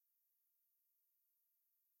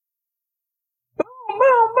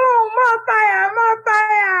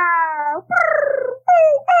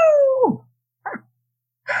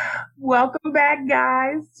Welcome back,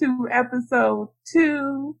 guys, to episode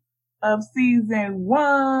 2 of season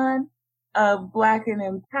 1 of Black and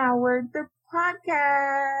Empowered, the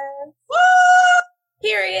podcast. Woo!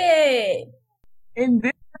 Period. In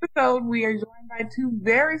this episode, we are joined by 2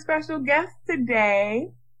 very special guests today.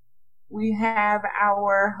 We have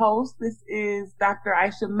our host. This is Dr.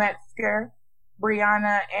 Aisha Metzger.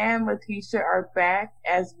 Brianna and Letitia are back,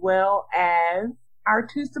 as well as our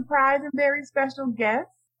 2 surprise and very special guests.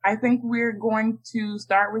 I think we're going to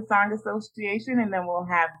start with Song Association, and then we'll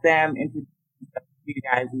have them introduce you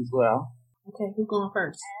guys as well. Okay, who's going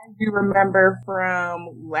first? As you remember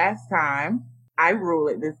from last time, I rule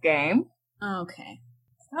at this game. Okay.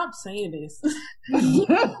 Stop saying this.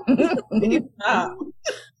 Stop.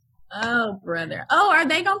 Oh, brother. Oh, are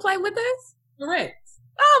they going to play with us? Correct.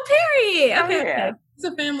 Oh, period. Okay, yeah. okay. It's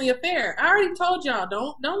a family affair. I already told y'all,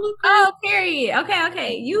 don't look. Oh, period.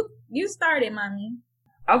 Okay. You started, mommy.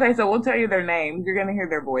 Okay, so we'll tell you their names. You're going to hear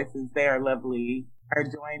their voices. They are lovely. Are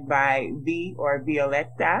joined by V or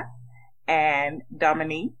Violetta and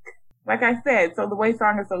Dominique. Like I said, so the way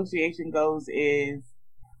Song Association goes is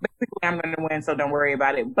basically I'm going to win, so don't worry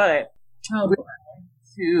about it. But we're going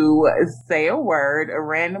to say a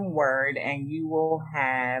random word, and you will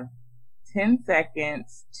have 10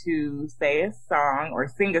 seconds to say a song, or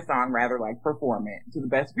sing a song rather, like perform it to the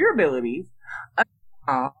best of your abilities. A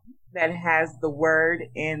song that has the word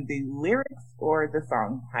in the lyrics or the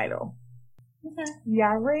song title. Okay.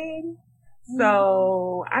 Y'all ready? Mm-hmm.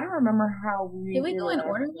 So, I don't remember how Did we go in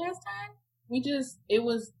order last time? It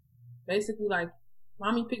was basically like,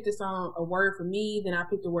 mommy picked a song, a word for me, then I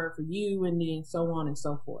picked a word for you, and then so on and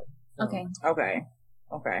so forth. So. Okay.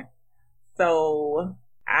 So,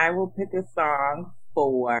 I will pick a song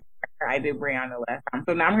I did Brianna last time.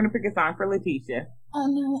 So now I'm going to pick a song for Letitia. Oh,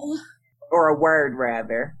 no. Or a word,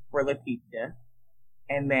 rather, for Letitia.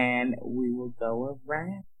 And then we will go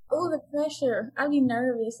around. Oh, the pressure. I'll be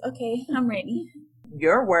nervous. Okay, I'm ready.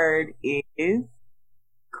 Your word is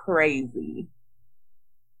crazy.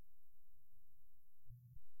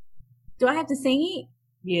 Do I have to sing it?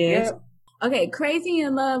 Yes. Yep. Okay, Crazy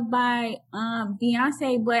in Love by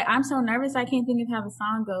Beyonce, but I'm so nervous I can't think of how the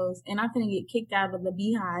song goes, and I'm finna get kicked out of the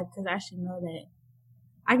Beehive because I should know that.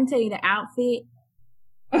 I can tell you the outfit,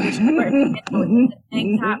 the short, the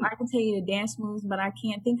tank top. I can tell you the dance moves, but I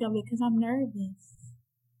can't think of it because I'm nervous.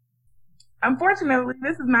 Unfortunately,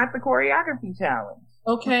 this is not the choreography challenge.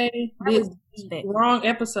 Okay, this is the wrong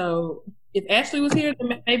episode. If Ashley was here,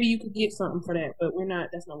 then maybe you could get something for that, but we're not.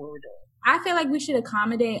 That's not what we're doing. I feel like we should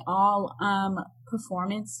accommodate all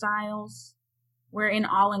performance styles. We're an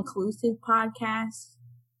all-inclusive podcast.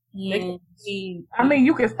 And I mean,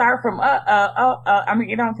 you can start from I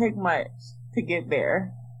mean, it don't take much to get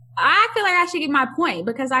there. I feel like I should get my point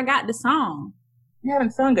because I got the song. You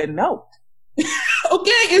haven't sung a note. Okay,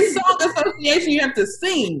 it's Song Association. You have to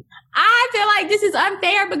sing. I feel like this is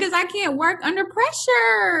unfair because I can't work under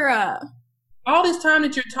pressure. All this time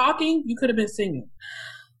that you're talking, you could have been singing.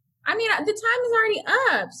 I mean, the time is already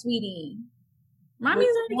up, sweetie. Mommy's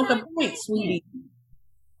already on the point, sweetie.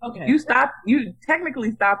 Okay. You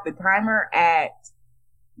technically stopped the timer at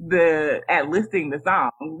listing the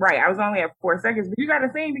song. Right. I was only at 4 seconds, but you got to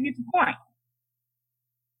sing to get your point.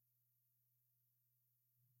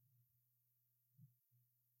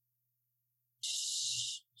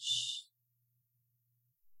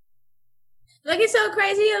 Looking so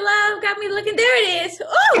crazy in love, got me looking. There it is.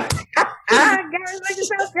 Ooh! I got me looking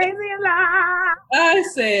so crazy in love. I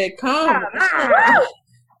said, come. I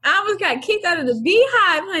almost got kicked out of the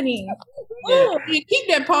Beehive, honey. Yeah. Keep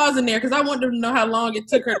that pause in there because I want them to know how long it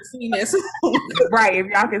took her to sing that song. Right, if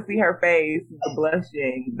y'all can see her face, the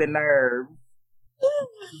blushing, the nerves.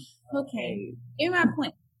 Okay, give my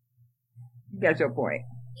point. You got your point.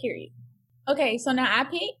 Period. Okay, so now I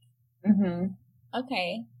pick? Mm-hmm.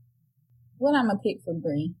 Okay. What I'm going to pick for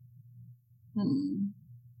Brie?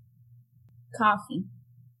 Coffee.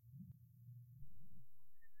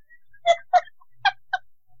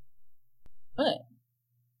 What?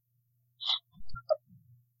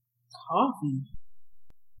 Coffee.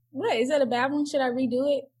 What? Is that a bad one? Should I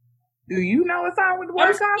redo it? Do you know a song with the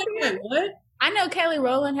word coffee in it? What? I know Kelly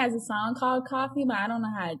Rowland has a song called Coffee, but I don't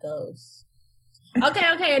know how it goes.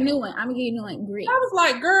 Okay, a new one. I'm going to give you a new one. Grits. I was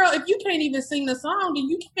like, girl, if you can't even sing the song, then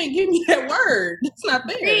you can't give me that word. That's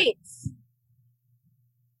not fair.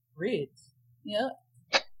 Grits. Yep.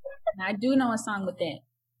 And I do know a song with that.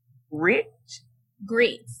 Rich?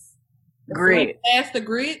 Grits. Grits. Ask the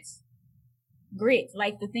grits? Grits,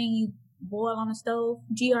 like the thing you boil on the stove.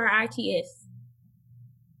 Grits.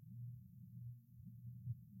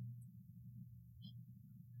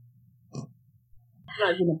 I'm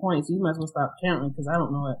not getting points, so you might as well stop counting because I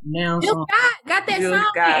don't know it now. Jill Scott got that Jill song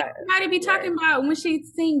Scott. that everybody be talking about when she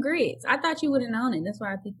sing Grits. I thought you would have known it. That's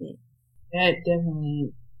why I picked it. That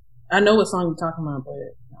definitely. I know what song you're talking about,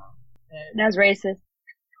 but no. That's racist.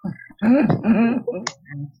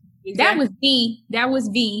 Exactly. That was V. That was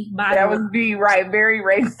V. By That the was V, right? Very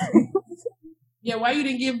racist. Yeah, why you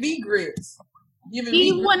didn't give V grits? Give it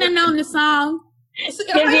He V wouldn't have known the song. Give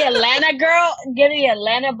the Atlanta girl, give the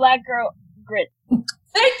Atlanta black girl grit.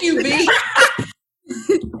 Thank you, V.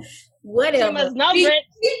 Whatever. You must know V, grit.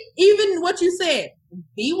 even what you said,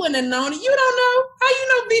 V wouldn't have known it. You don't know. How you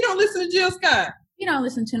know V don't listen to Jill Scott? You don't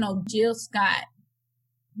listen to no Jill Scott.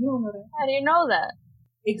 You don't know that. How do you know that?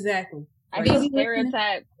 Exactly. I Like, get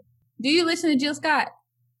stereotyped. Do you listen to Jill Scott?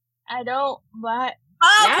 I don't, but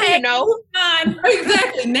Okay, now you know. move on.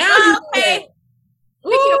 exactly. Now you Okay.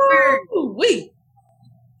 know. Pick your word. Ooh, wait.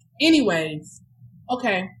 Anyways,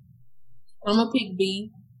 okay. I'm gonna pick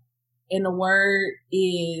B, and the word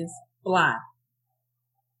is fly.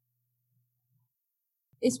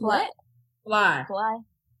 It's what? Fly. Fly.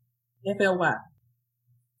 FLY.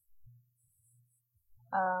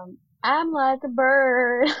 I'm like a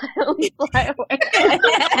bird. We fly away.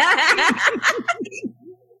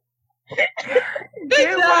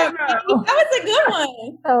 Good job. That That was a good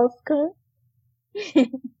one. That was good.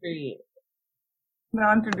 Period.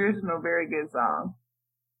 Non-traditional, very good song.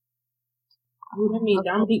 Ooh, that means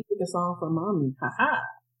Dominique picked a song for mommy. Haha.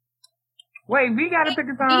 Wait, V gotta pick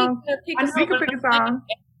a song. Pick I a know, V can pick a song.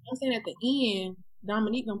 I'm saying at the end,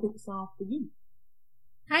 Dominique gonna pick a song for you.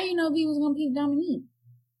 How you know V was gonna pick Dominique?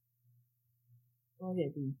 Go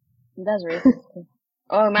ahead, B. That's racist.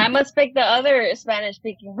 Oh, I must pick the other Spanish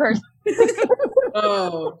speaking person.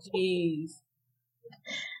 Oh, jeez.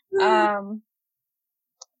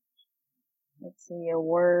 Let's see, a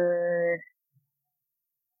word.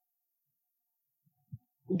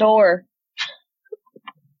 Door.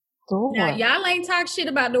 Now y'all ain't talk shit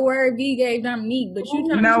about the word V gave Dominique, but you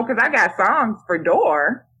talking No, because I got songs for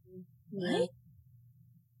Door. what?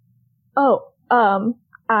 Oh,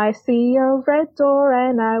 I see a red door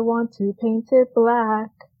and I want to paint it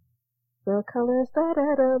black. The colors da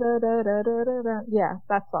da da da da da da da da. Yeah,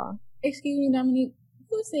 that song. Excuse me, Dominique.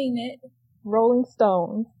 Who sing that? Rolling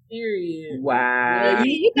Stones. Period. Wow. Yeah,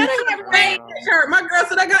 You better have rain. Shirt. My girl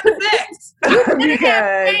said I got the best.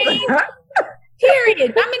 Because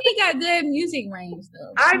Period. Dominique got good music range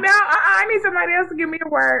though. I know. I need somebody else to give me a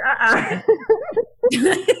word.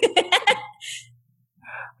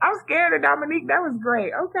 I'm scared of Dominique. That was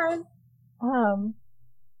great. Okay.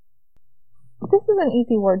 This is an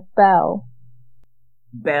easy word. Bell.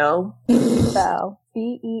 Bell. Bell.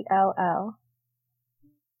 Bell.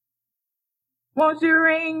 Won't you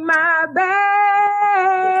ring my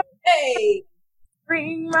bell? Hey.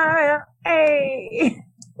 Ring my hey.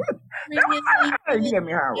 You gave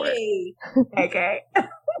me a hard word. Hey. Okay.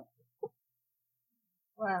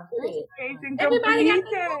 Wow. Everybody got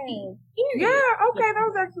completed. the Yeah, okay, that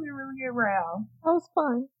was actually a really good round. That was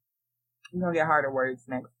fun. You're gonna get harder words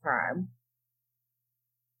next time.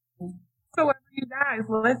 So whatever you guys,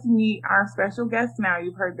 let's meet our special guests now.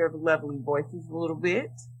 You've heard their lovely voices a little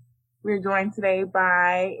bit. We're joined today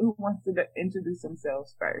by, who wants to introduce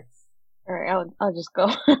themselves first? All right, I'll just go.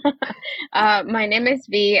 My name is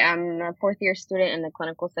V. I'm a fourth year student in the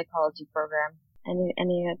clinical psychology program.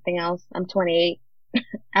 Anything else? I'm 28.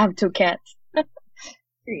 I have 2 cats.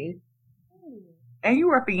 And you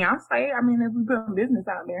were fiance. I mean, if we put business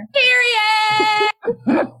out there.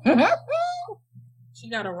 Period. She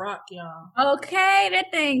got a rock, y'all. Okay, that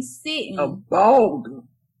thing's sitting. A bold.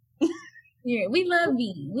 Yeah, we love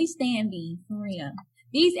V. We stand V for real.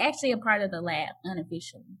 V's actually a part of the lab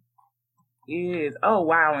unofficially. Is oh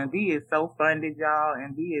wow, and V is so funded, y'all,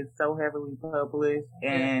 and V is so heavily published,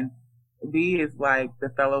 and V is like the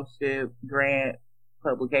fellowship grant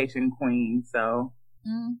publication queen. So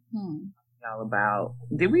all about.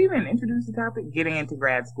 Did we even introduce the topic? Getting into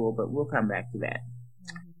grad school, but we'll come back to that.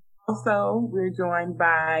 Also, we're joined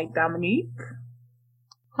by Dominique.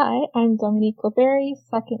 Hi, I'm Dominique Laberry,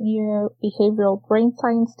 second year behavioral brain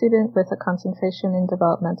science student with a concentration in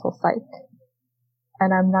developmental psych.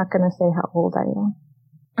 And I'm not going to say how old I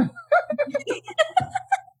am.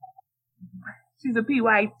 She's a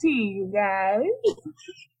PYT, you guys.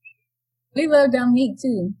 We love Dominique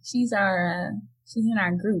too. She's in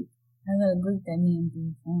our group. Our little group that me and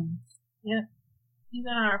B formed. Yeah. She's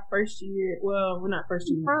in our first year. Well, we're not first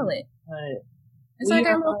year. Call it. But it's like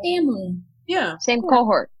our little family. Yeah. Same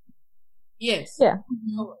cohort. Yes. Yeah.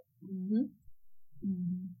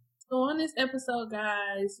 So on this episode,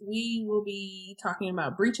 guys, we will be talking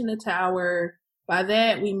about Breaching the Tower By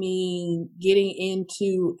that, we mean getting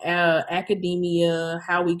into academia,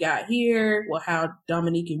 how we got here, well, how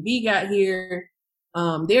Dominique and V got here,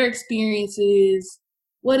 their experiences,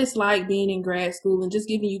 what it's like being in grad school, and just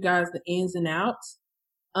giving you guys the ins and outs.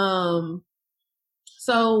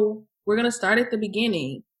 So we're going to start at the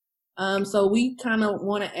beginning. So we kind of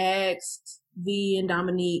want to ask V and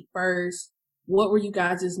Dominique first, what were you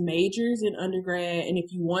guys' majors in undergrad? And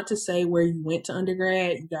if you want to say where you went to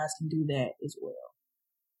undergrad, you guys can do that as well.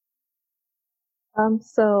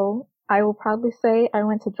 So I will probably say I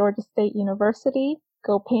went to Georgia State University,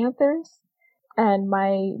 go Panthers, and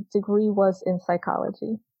my degree was in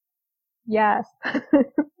psychology. Yes.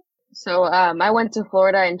 So, I went to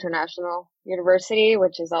Florida International University,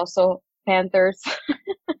 which is also Panthers.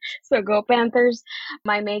 So go Panthers.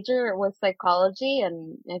 My major was psychology,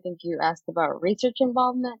 and I think you asked about research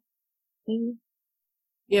involvement. Maybe?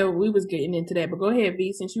 Yeah, we was getting into that, but go ahead,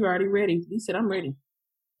 V, since you're already ready. V said, I'm ready.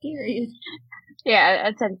 Period. Yeah,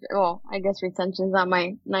 I guess retention's not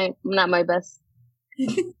my best.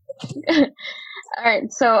 All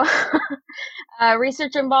right, so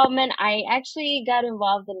research involvement. I actually got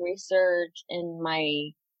involved in research in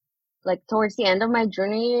towards the end of my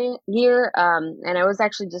junior year, and I was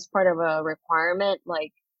actually just part of a requirement.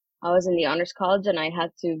 Like, I was in the honors college and I had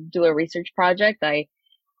to do a research project. I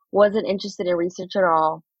wasn't interested in research at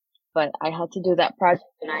all, but I had to do that project,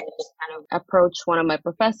 and I just kind of approached one of my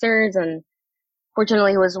professors, and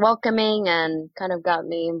fortunately he was welcoming and kind of got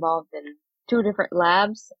me involved in 2 different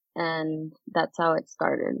labs, and that's how it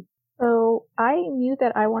started. So I knew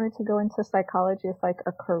that I wanted to go into psychology as like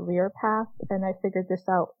a career path, and I figured this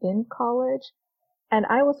out in college. And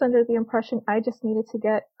I was under the impression I just needed to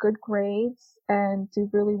get good grades and do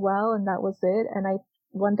really well, and that was it. And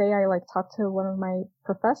one day I talked to one of my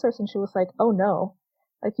professors, and she was like, "Oh no,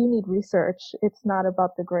 you need research. It's not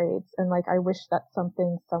about the grades." And I wish that's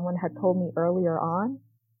something someone had told me earlier on.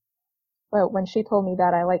 But when she told me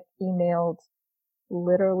that, I emailed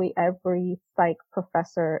literally every psych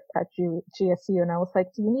professor at GSU, and I was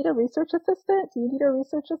like, "Do you need a research assistant? Do you need a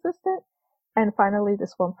research assistant?" And finally,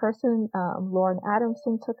 this one person, Lauren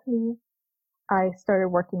Adamson, took me. I started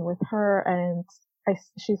working with her, and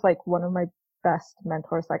she's one of my best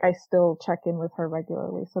mentors. I still check in with her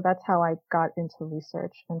regularly. So that's how I got into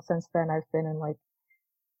research. And since then, I've been in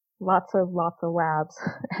lots of labs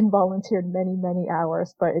and volunteered many, many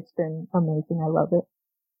hours, but it's been amazing. I love it.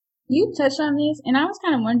 You touched on this, and I was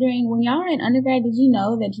kind of wondering, when y'all were in undergrad, did you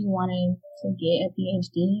know that you wanted to get a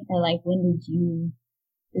PhD? Or when did you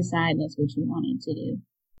decide that's what you wanted to do?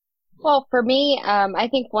 Well, for me, I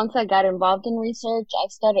think once I got involved in research, I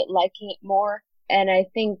started liking it more. And I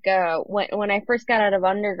think when I first got out of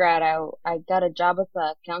undergrad, I got a job as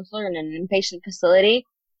a counselor in an inpatient facility.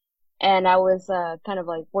 And I was kind of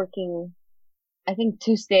working, I think,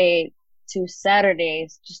 Tuesday to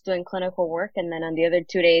Saturdays, just doing clinical work. And then on the other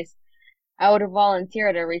 2 days, I would volunteer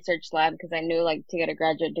at a research lab, because I knew to get a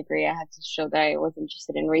graduate degree, I had to show that I was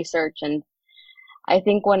interested in research. And I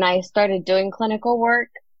think when I started doing clinical work,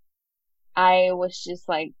 I was just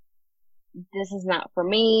this is not for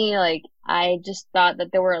me. I just thought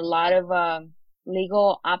that there were a lot of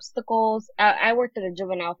legal obstacles. I worked at a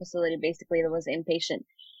juvenile facility, basically, that was inpatient.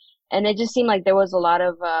 And it just seemed like there was a lot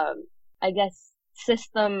of, I guess,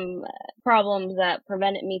 system problems that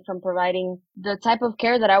prevented me from providing the type of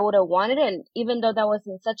care that I would have wanted. And even though that was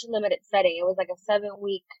in such a limited setting, it was a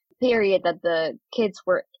 7-week period that the kids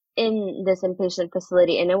were in this inpatient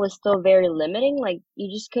facility, and it was still very limiting.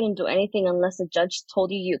 You just couldn't do anything unless a judge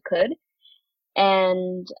told you could.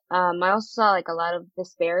 And I also saw a lot of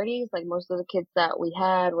disparities. Most of the kids that we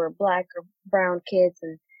had were Black or brown kids,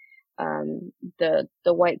 and the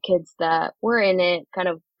white kids that were in it kind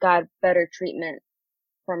of got better treatment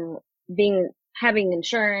from having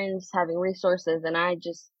insurance, having resources. And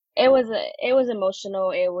it was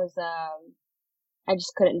emotional. It was I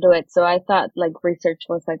just couldn't do it. So I thought research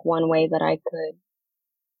was one way that I could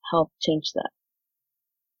help change that.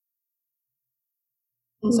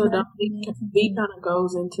 And so Dominique, V kind of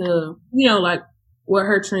goes into, what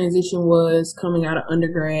her transition was coming out of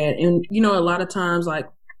undergrad. And, a lot of times,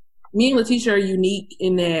 me and Letitia are unique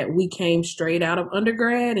in that we came straight out of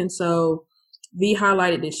undergrad. And so V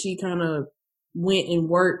highlighted that she kind of went and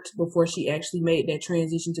worked before she actually made that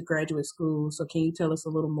transition to graduate school. So can you tell us a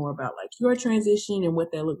little more about your transition and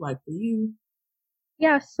what that looked like for you?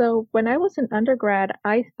 Yeah, so when I was in undergrad,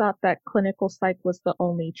 I thought that clinical psych was the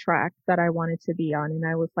only track that I wanted to be on. And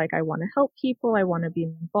I was I want to help people. I want to be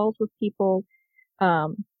involved with people.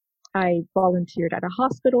 I volunteered at a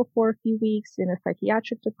hospital for a few weeks in a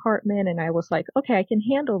psychiatric department, and I was okay, I can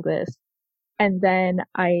handle this. And then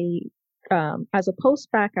I as a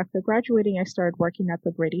post-bac after graduating, I started working at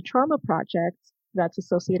the Brady Trauma Project that's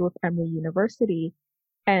associated with Emory University.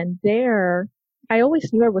 And there, I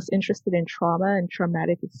always knew I was interested in trauma and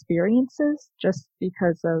traumatic experiences just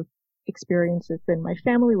because of experiences in my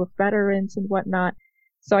family with veterans and whatnot.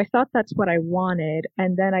 So I thought that's what I wanted.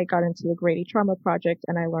 And then I got into the Grady Trauma Project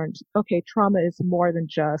and I learned, okay, trauma is more than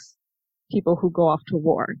just people who go off to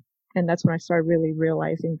war. And that's when I started really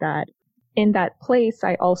realizing that in that place,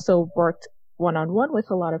 I also worked one-on-one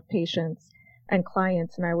with a lot of patients and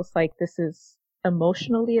clients. And I was like, this is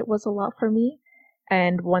emotionally, it was a lot for me.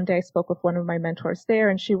 And one day I spoke with one of my mentors there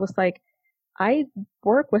and she was like, I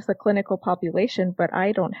work with a clinical population, but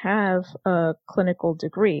I don't have a clinical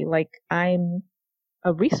degree. Like I'm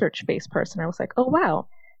a research-based person. I was like, oh wow,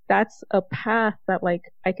 that's a path that like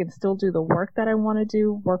I can still do the work that I want to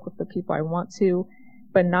do, work with the people I want to,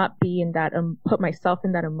 but not be in that, put myself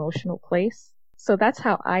in that emotional place. So that's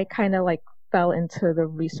how I kind of like fell into the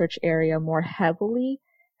research area more heavily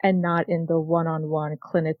and not in the one-on-one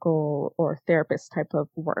clinical or therapist type of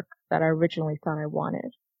work that I originally thought I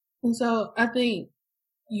wanted. And so I think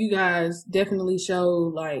you guys definitely show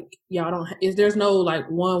like y'all don't, there's no like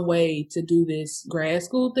one way to do this grad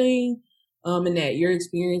school thing, and that your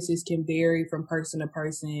experiences can vary from person to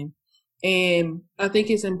person. And I think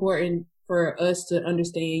it's important for us to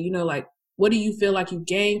understand, you know, like what do you feel like you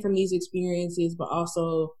gained from these experiences, but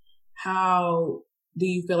also how do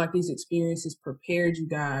you feel like these experiences prepared you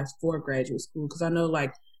guys for graduate school? Because I know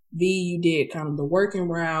like V, you did kind of the working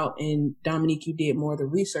route, and Dominique, you did more of the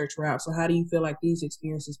research route. So how do you feel like these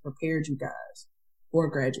experiences prepared you guys for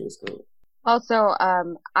graduate school? Also,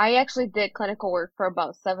 I actually did clinical work for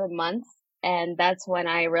about 7 months, and that's when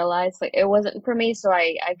I realized like it wasn't for me. So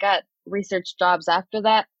I got research jobs after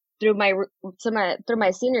that through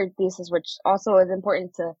my senior thesis, which also is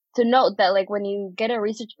important to note that like when you get a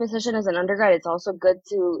research position as an undergrad, it's also good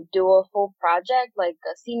to do a full project like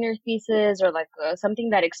a senior thesis or like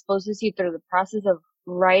something that exposes you through the process of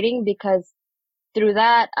writing, because through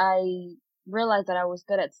that I realized that I was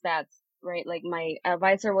good at stats, right? Like my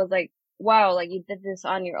advisor was like, wow, like you did this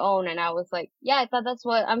on your own. And I was like, yeah, I thought that's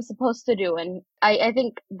what I'm supposed to do. And I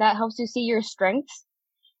think that helps you see your strengths.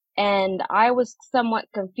 And I was somewhat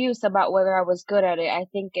confused about whether I was good at it. I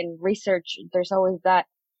think in research, there's always that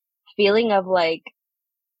feeling of like,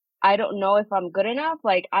 I don't know if I'm good enough.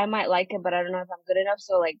 Like I might like it, but I don't know if I'm good enough.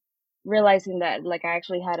 So like realizing that like I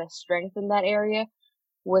actually had a strength in that area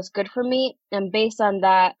was good for me. And based on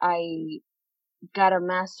that, I got a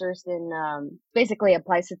master's in basically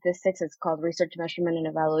applied statistics. It's called research measurement and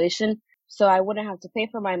evaluation. So I wouldn't have to pay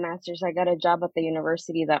for my master's. I got a job at the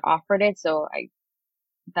university that offered it. So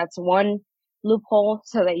that's one loophole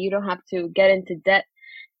so that you don't have to get into debt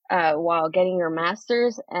while getting your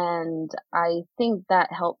master's. And I think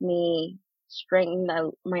that helped me strengthen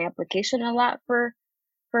my application a lot for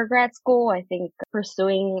grad school. I think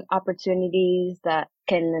pursuing opportunities that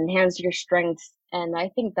can enhance your strengths. And I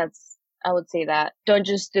think I would say that don't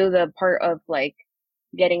just do the part of like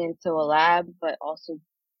getting into a lab, but also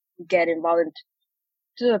get involved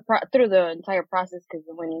through the entire process. Because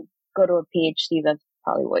when you go to a PhD, that's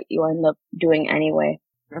probably what you end up doing anyway.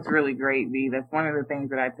 That's really great, V. That's one of the things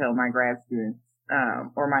that I tell my grad students,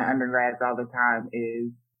 or my undergrads all the time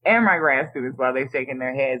and my grad students while they're shaking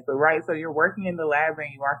their heads. But right, so you're working in the lab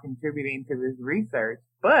and you are contributing to this research,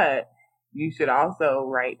 but you should also,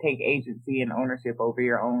 right, take agency and ownership over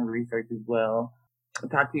your own research as well.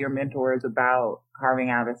 Talk to your mentors about carving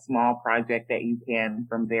out a small project that you can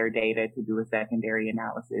from their data to do a secondary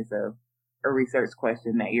analysis of a research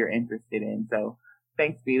question that you're interested in. So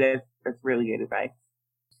thanks, V. That's really good advice.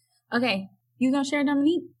 Okay. You gonna share,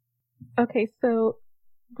 Dominique? Okay, so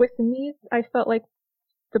with me, I felt like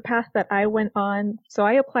the path that I went on, so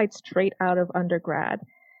I applied straight out of undergrad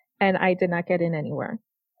and I did not get in anywhere.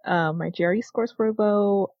 My GRE scores were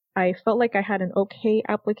low. I felt like I had an okay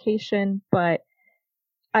application, but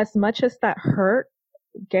as much as that hurt,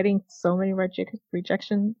 getting so many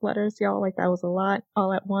rejection letters, y'all, like that was a lot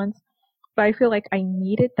all at once. But I feel like I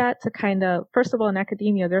needed that to kind of, first of all, in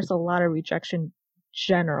academia, there's a lot of rejection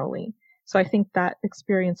generally. So I think that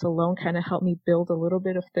experience alone kind of helped me build a little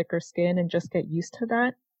bit of thicker skin and just get used to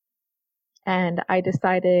that. And I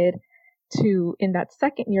decided to, in that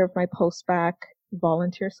second year of my post-bac,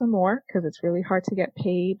 volunteer some more because it's really hard to get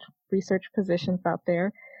paid research positions out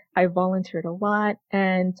there. I volunteered a lot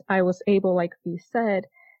and I was able, like V said,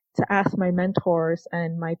 to ask my mentors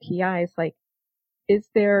and my PIs, like, is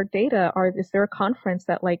there data or is there a conference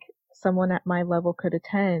that like someone at my level could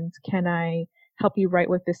attend? Can I help you write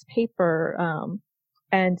with this paper?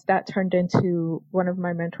 And that turned into one of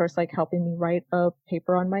my mentors, like helping me write a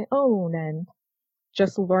paper on my own and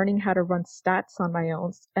just learning how to run stats on my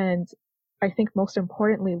own. And I think most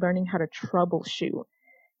importantly, learning how to troubleshoot.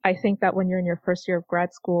 I think that when you're in your first year of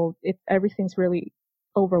grad school, everything's really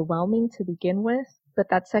overwhelming to begin with. But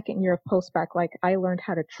that second year of post-bac, like I learned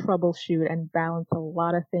how to troubleshoot and balance a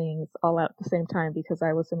lot of things all out at the same time, because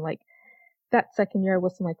I was in like, that second year I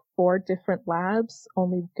was in like 4 different labs,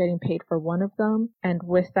 only getting paid for one of them. And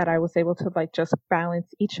with that, I was able to like just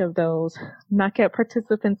balance each of those, not get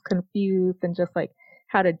participants confused, and just like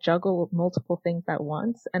how to juggle multiple things at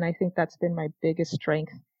once. And I think that's been my biggest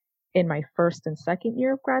strength in my first and second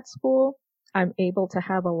year of grad school. I'm able to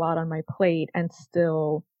have a lot on my plate and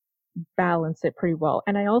still balance it pretty well.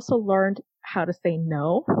 And I also learned how to say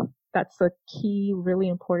no. That's a key, really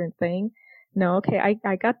important thing. No, okay,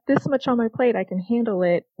 I got this much on my plate. I can handle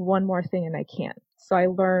it. One more thing and I can't. So I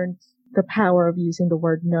learned the power of using the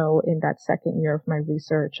word no in that second year of my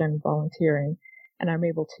research and volunteering. And I'm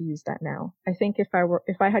able to use that now. I think if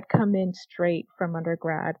I had come in straight from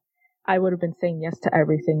undergrad, I would have been saying yes to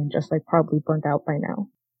everything and just like probably burned out by now.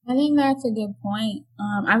 I think that's a good point.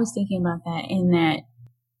 I was thinking about that, in that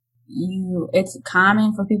it's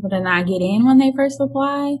common for people to not get in when they first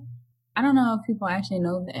apply. I don't know if people actually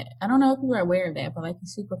know that. I don't know if people are aware of that, but like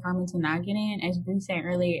it's super common to not get in. As Bree said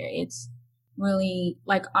earlier, it's really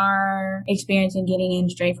like our experience in getting in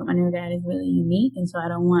straight from undergrad is really unique. And so I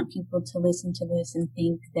don't want people to listen to this and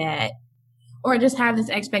think that, or just have this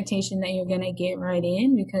expectation that you're going to get right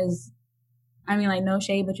in, because I mean, like, no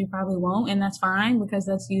shade, but you probably won't. And that's fine, because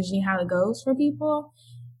that's usually how it goes for people.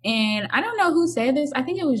 And I don't know who said this. I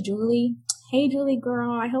think it was Julie. Hey, Julie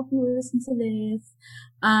girl, I hope you listen to this.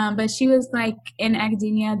 But she was like, in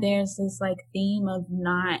academia, there's this like theme of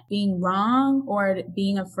not being wrong or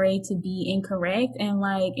being afraid to be incorrect. And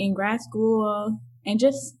like in grad school and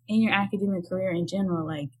just in your academic career in general,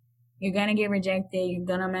 like you're going to get rejected. You're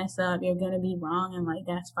going to mess up. You're going to be wrong. And like,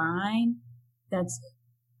 that's fine.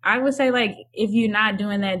 I would say like, if you're not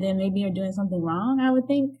doing that, then maybe you're doing something wrong, I would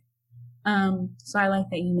think. So I like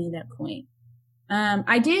that you made that point.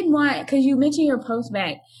 I did want, cause you mentioned your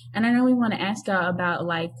post-bac, and I know we want to ask y'all about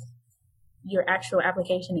like your actual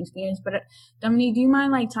application experience, but Dominique, do you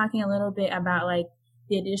mind like talking a little bit about like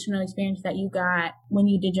the additional experience that you got when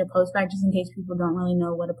you did your post-bac, just in case people don't really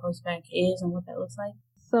know what a post-bac is and what that looks like?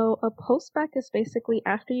 So a post-bac is basically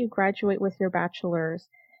after you graduate with your bachelor's,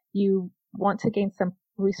 you want to gain some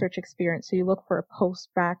research experience. So you look for a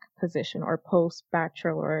post-bac position or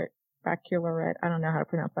post-baccalaureate, I don't know how to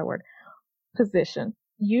pronounce that word, position.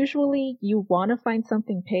 Usually you want to find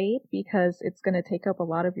something paid because it's going to take up a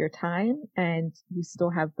lot of your time and you still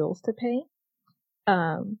have bills to pay.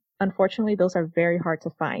 Unfortunately, those are very hard to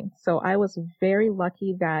find. So I was very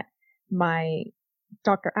lucky that my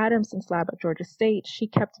Dr. Adamson's lab at Georgia State, she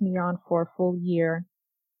kept me on for a full year,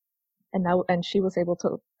 and she was able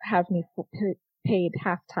to have me paid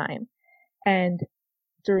half-time. And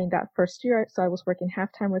during that first year, so I was working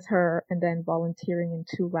half-time with her and then volunteering in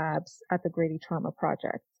 2 labs at the Grady Trauma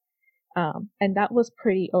Project. And that was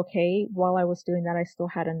pretty okay. While I was doing that, I still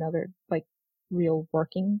had another like real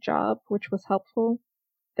working job, which was helpful.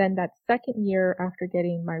 Then that second year, after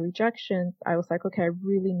getting my rejections, I was like, okay, I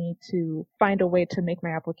really need to find a way to make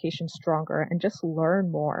my application stronger and just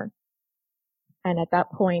learn more. And at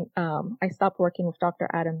that point, I stopped working with Dr.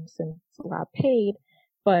 Adamson's lab paid,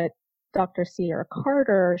 but Dr. Sierra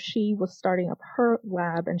Carter, she was starting up her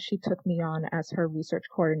lab and she took me on as her research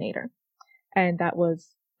coordinator. And that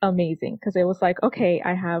was amazing because it was like, okay,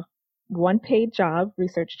 I have one paid job,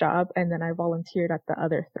 research job, and then I volunteered at the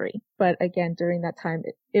other 3. But again, during that time,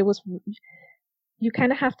 it was, you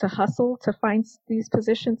kind of have to hustle to find these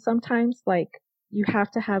positions sometimes. Like you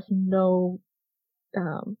have to have no,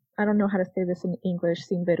 I don't know how to say this in English,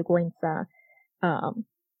 sin vergüenza.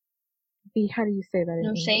 How do you say that in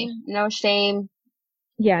English? No shame.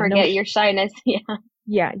 Yeah. Forget your shyness. Yeah.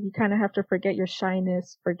 Yeah. You kind of have to forget your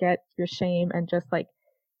shyness, forget your shame, and just like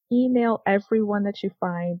email everyone that you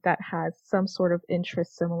find that has some sort of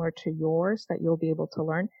interest similar to yours that you'll be able to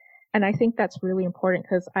learn. And I think that's really important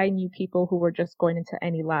because I knew people who were just going into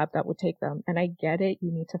any lab that would take them. And I get it.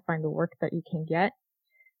 You need to find the work that you can get.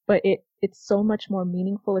 But it's so much more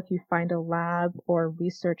meaningful if you find a lab or a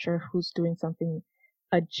researcher who's doing something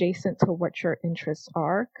adjacent to what your interests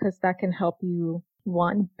are, because that can help you,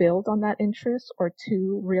 1, build on that interest, or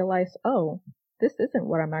 2, realize, oh, this isn't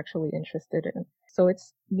what I'm actually interested in. So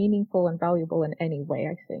it's meaningful and valuable in any way,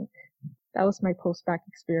 I think. That was my post-bac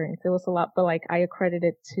experience. It was a lot, but like I accredit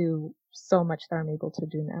it to so much that I'm able to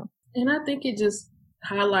do now. And I think it just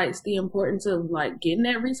highlights the importance of like getting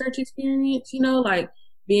that research experience, like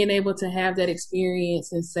being able to have that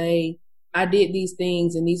experience and say, I did these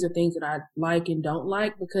things and these are things that I like and don't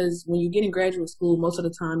like. Because when you get in graduate school, most of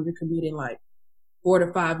the time you're committing like 4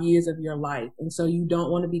 to 5 years of your life. And so you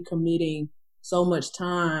don't want to be committing so much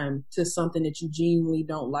time to something that you genuinely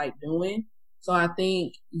don't like doing. So I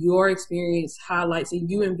think your experience highlights, and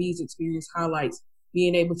UMV's experience highlights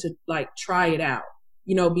being able to like try it out,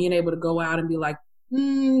 being able to go out and be like,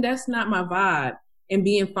 that's not my vibe, and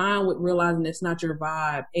being fine with realizing that's not your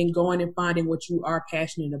vibe and going and finding what you are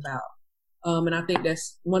passionate about. And I think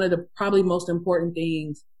that's one of the probably most important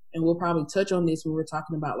things, and we'll probably touch on this when we're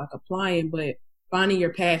talking about like applying, but finding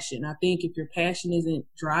your passion. I think if your passion isn't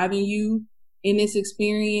driving you in this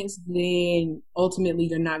experience, then ultimately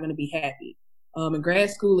you're not going to be happy. And grad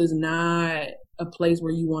school is not a place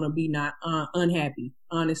where you want to be not unhappy,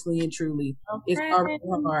 honestly and truly. Okay. It's already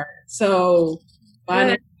hard. So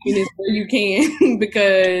find happiness where you can,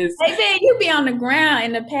 because they said you be on the ground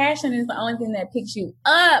and the passion is the only thing that picks you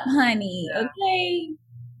up, honey. Yeah. Okay.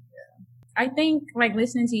 Yeah. I think like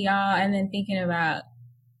listening to y'all and then thinking about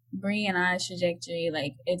Bree and I's trajectory,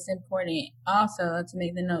 like it's important also to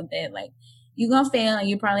make the note that like you're gonna fail and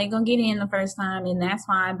you probably ain't gonna get in the first time, and that's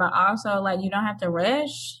fine, but also like you don't have to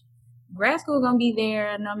rush. Grad school gonna be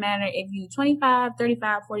there no matter if you 25,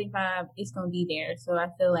 35, 45, it's gonna be there. So I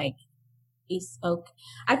feel like it's okay.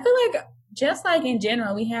 I feel like just like in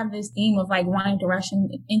general, we have this theme of like wanting to rush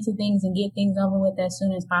into things and get things over with as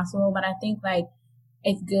soon as possible, but I think like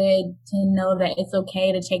it's good to know that it's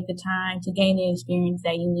okay to take the time to gain the experience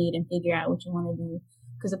that you need and figure out what you want to do.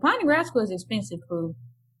 Because applying to grad school is expensive, crew.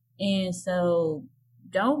 And so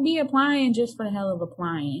don't be applying just for the hell of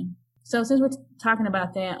applying. So since we're talking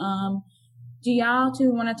about that, do y'all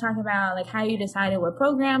two want to talk about like how you decided what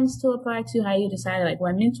programs to apply to, how you decided like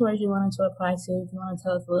what mentors you wanted to apply to? If you want to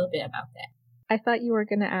tell us a little bit about that. I thought you were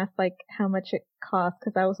going to ask like how much it costs,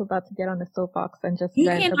 because I was about to get on the soapbox and just you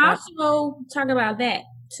can also talk about that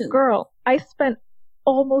too. Girl, I spent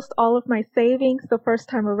almost all of my savings the first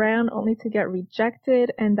time around only to get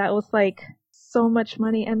rejected, and that was like so much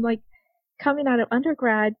money. And like coming out of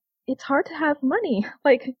undergrad, it's hard to have money.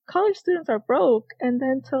 Like college students are broke, and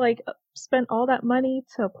then to like spend all that money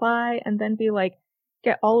to apply and then be like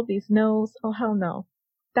get all of these no's. Oh hell no.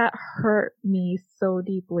 That hurt me so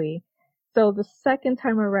deeply. So the second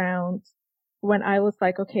time around, when I was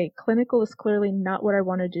like, okay, clinical is clearly not what I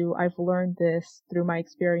want to do. I've learned this through my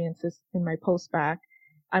experiences in my post-bac.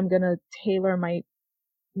 I'm going to tailor my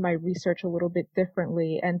research a little bit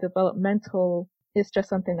differently, and developmental is just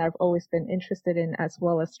something that I've always been interested in, as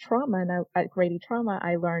well as trauma. And at Grady Trauma,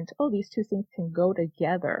 I learned, these two things can go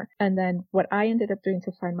together. And then what I ended up doing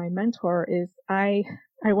to find my mentor is I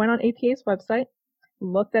went on APA's website,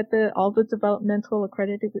 looked at all the developmental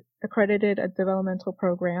accredited developmental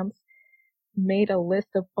programs, made a list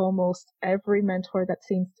of almost every mentor that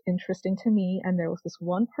seemed interesting to me. And there was this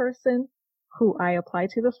one person who I applied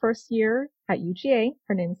to the first year at UGA.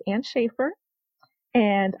 Her name is Ann Schaefer.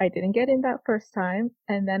 And I didn't get in that first time.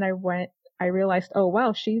 And then I realized, oh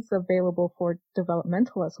wow, she's available for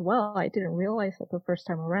developmental as well. I didn't realize that the first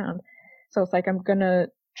time around. So it's like, I'm gonna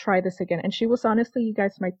try this again. And she was honestly, you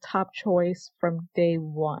guys, my top choice from day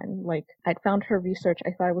one. Like I'd found her research.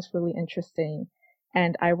 I thought it was really interesting.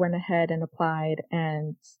 And I went ahead and applied,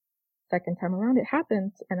 and second time around it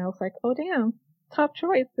happened. And I was like, oh damn, top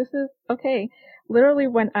choice. This is okay. Literally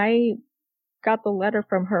when I got the letter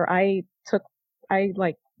from her, I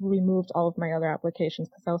removed all of my other applications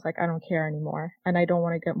because I was like, I don't care anymore. And I don't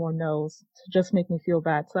want to get more no's to just make me feel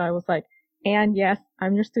bad. So I was like, and yes,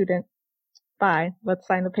 I'm your student. Bye. Let's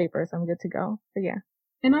sign the papers. I'm good to go. But yeah.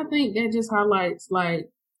 And I think that just highlights like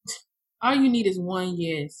all you need is one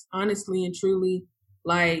yes, honestly and truly.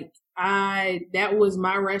 Like that was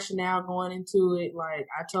my rationale going into it. Like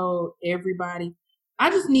I told everybody, I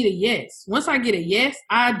just need a yes. Once I get a yes,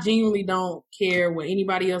 I genuinely don't care what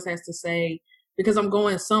anybody else has to say, because I'm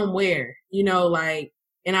going somewhere, like,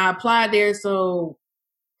 and I applied there. So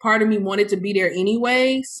part of me wanted to be there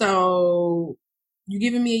anyway. So you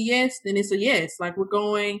giving me a yes, then it's a yes. Like we're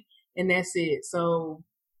going, and that's it. So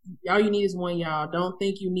all you need is one, y'all. Don't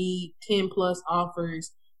think you need 10 plus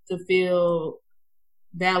offers to feel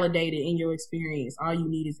validated in your experience. All you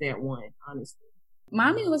need is that one, honestly.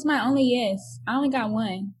 Mommy was my only yes. I only got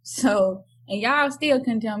one. So, and y'all still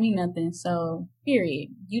couldn't tell me nothing. So, period.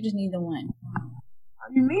 You just need the one.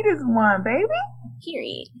 All you need is one, baby.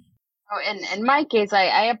 Period. Oh, and in my case,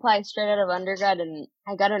 I applied straight out of undergrad and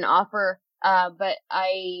I got an offer. But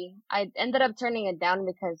I ended up turning it down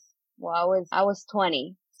because, well, I was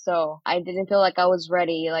 20. So I didn't feel like I was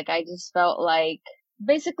ready. Like I just felt like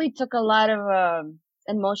basically took a lot of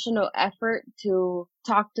emotional effort to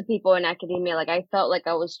talk to people in academia. Like I felt like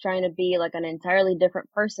I was trying to be like an entirely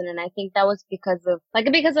different person, and I think that was because of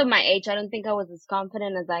my age. I don't think I was as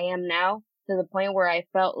confident as I am now, to the point where I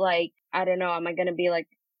felt like, I don't know, am I gonna be like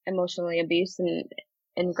emotionally abused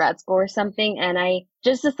in grad school or something? And I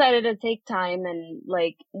just decided to take time, and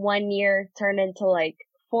like 1 year turned into like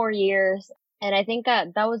 4 years. And I think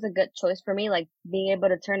that was a good choice for me, like being able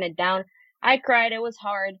to turn it down. I cried. It was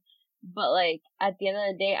hard. But like at the end of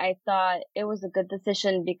the day, I thought it was a good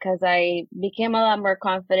decision because I became a lot more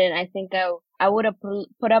confident. I think I would have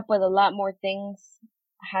put up with a lot more things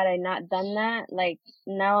had I not done that. Like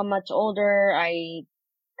now I'm much older. I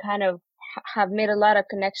kind of have made a lot of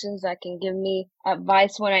connections that can give me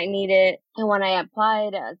advice when I need it. And when I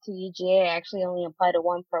applied to UGA, I actually only applied to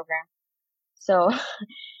one program. So,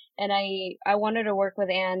 and I wanted to work with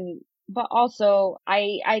Anne, but also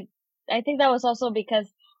I think that was also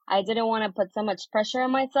because I didn't want to put so much pressure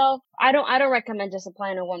on myself. I don't recommend just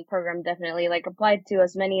applying to one program, definitely. Like apply to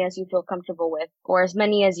as many as you feel comfortable with or as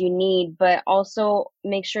many as you need, but also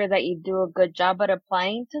make sure that you do a good job at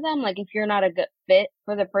applying to them. Like if you're not a good fit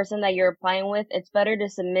for the person that you're applying with, it's better to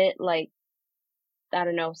submit like, I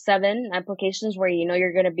don't know, 7 applications where you know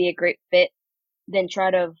you're going to be a great fit than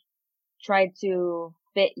try to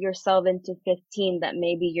fit yourself into 15 that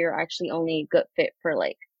maybe you're actually only a good fit for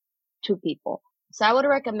like 2 people. So I would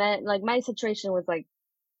recommend, like my situation was like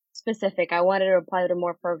specific. I wanted to apply to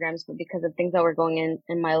more programs, but because of things that were going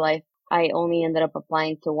in my life, I only ended up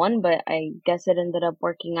applying to one, but I guess it ended up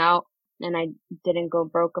working out and I didn't go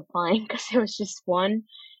broke applying because it was just one.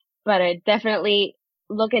 But I definitely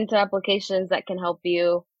look into applications that can help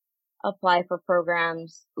you apply for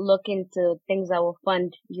programs, look into things that will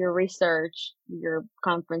fund your research, your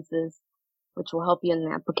conferences, which will help you in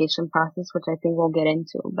the application process, which I think we'll get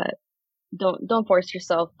into, but don't force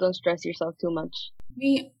yourself. Don't stress yourself too much.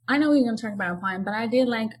 I know we're going to talk about applying, but I didn't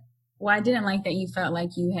like that you felt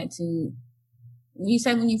like you had to, you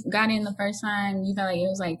said when you got in the first time, you felt like it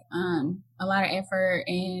was like, a lot of effort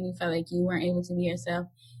and you felt like you weren't able to be yourself.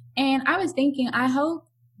 And I was thinking, I hope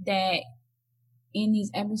that in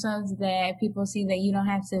these episodes that people see that you don't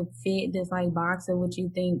have to fit this like box of what you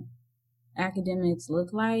think academics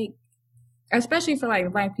look like, especially for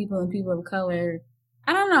like Black people and people of color.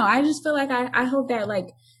 I don't know. I just feel like I hope that like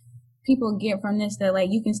people get from this that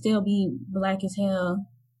like you can still be Black as hell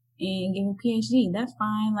and get a PhD. That's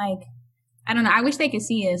fine. Like, I don't know. I wish they could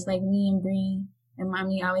see us. Like me and Bree and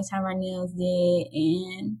Mommy always have our nails did,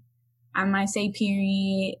 and I might say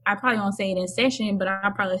period. I probably won't say it in session, but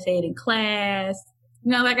I'll probably say it in class.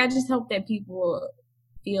 You know, like I just hope that people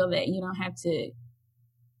feel that you don't have to.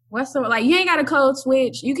 You ain't got to code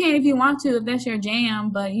switch. You can if you want to, if that's your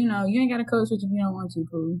jam, but you know, you ain't got to code switch if you don't want to,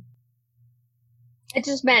 cool. It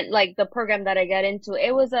just meant like the program that I got into,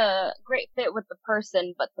 it was a great fit with the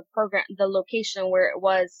person, but the location where it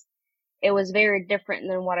was very different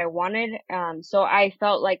than what I wanted. So I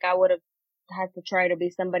felt like I would have had to try to be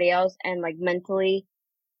somebody else, and like mentally,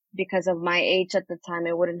 because of my age at the time,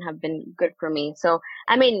 it wouldn't have been good for me. So,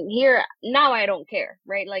 I mean, here, now I don't care,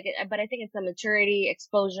 right? Like, but I think it's a maturity,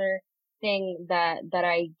 exposure thing that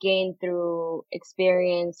I gained through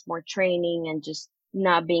experience, more training, and just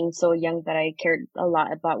not being so young that I cared a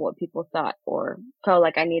lot about what people thought or felt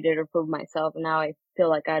like I needed to prove myself. Now I feel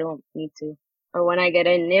like I don't need to. Or when I get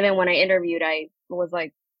in, even when I interviewed, I was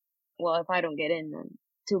like, well, if I don't get in, then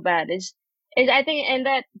too bad. I think, and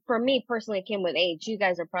that for me personally came with age. You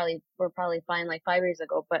guys were probably fine like 5 years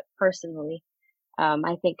ago, but personally,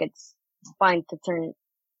 I think it's fine to turn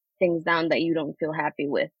things down that you don't feel happy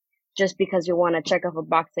with just because you want to check off a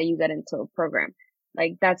box that you got into a program.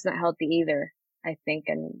 Like that's not healthy either, I think.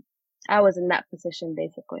 And I was in that position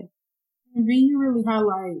basically. You really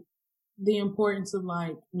highlight the importance of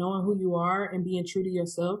like knowing who you are and being true to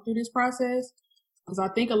yourself through this process. Because I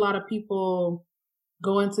think a lot of people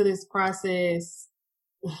go into this process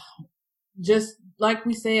just like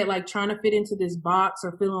we said, like trying to fit into this box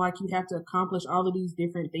or feeling like you have to accomplish all of these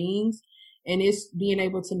different things. And it's being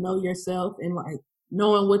able to know yourself and like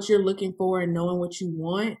knowing what you're looking for and knowing what you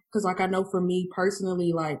want. Cause like I know for me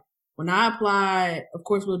personally, like when I applied, of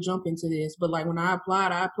course we'll jump into this, but like when I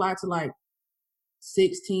applied to like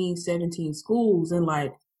 16, 17 schools. And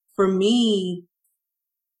like for me,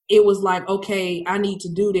 it was like, okay, I need to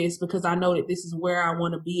do this because I know that this is where I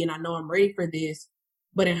want to be and I know I'm ready for this.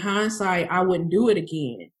 But in hindsight, I wouldn't do it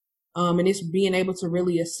again. And it's being able to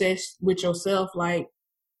really assess with yourself, like,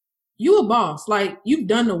 you a boss, like you've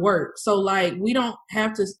done the work. So like, you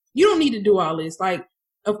don't need to do all this. Like,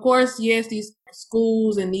 of course, yes, these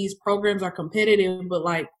schools and these programs are competitive, but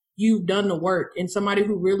like you've done the work, and somebody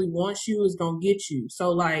who really wants you is going to get you.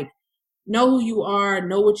 So like, know who you are,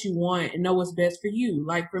 know what you want, and know what's best for you.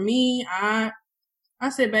 Like for me, I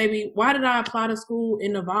said, baby, why did I apply to school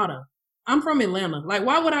in Nevada? I'm from Atlanta. Like,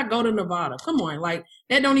 why would I go to Nevada? Come on. Like,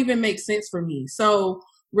 that don't even make sense for me. So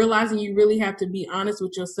realizing you really have to be honest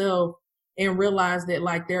with yourself and realize that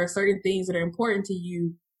like there are certain things that are important to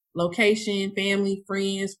you, location, family,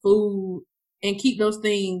 friends, food, and keep those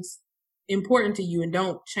things important to you and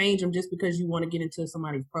don't change them just because you want to get into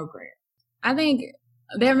somebody's program. I think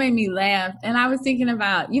that made me laugh. And I was thinking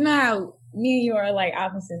about, you know how me and you are like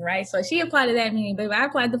opposites, right? So she applied to that many, but I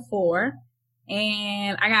applied to 4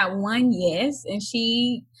 and I got 1 yes. And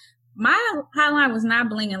my hotline was not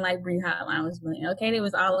blinging like Bree hotline was blinging. Okay. It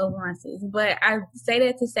was all over my sis. But I say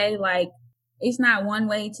that to say like, it's not one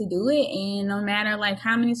way to do it. And no matter like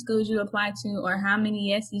how many schools you apply to or how many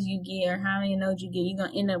yeses you get or how many no's you get, you're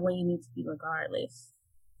going to end up where you need to be regardless.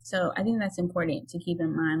 So I think that's important to keep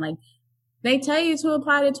in mind. Like they tell you to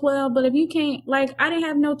apply to 12, but if you can't, like I didn't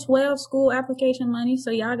have no 12 school application money.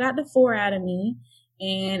 So y'all got the 4 out of me.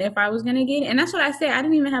 And if I was going to get in, and that's what I said, I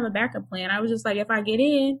didn't even have a backup plan. I was just like, if I get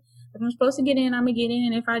in, if I'm supposed to get in, I'm going to get in.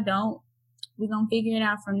 And if I don't, we're going to figure it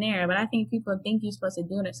out from there. But I think people think you're supposed to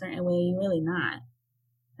do it a certain way. You're really not.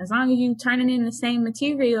 As long as you're turning in the same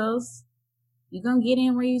materials, you're going to get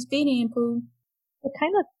in where you fit in, Pooh. To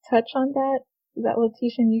kind of touch on that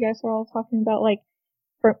Letitia and you guys were all talking about, like,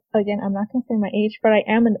 again, I'm not going to say my age, but I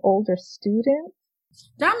am an older student.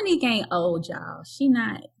 Dominique ain't old, y'all. She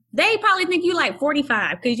not. They probably think you like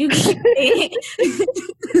 45 because you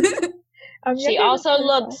She also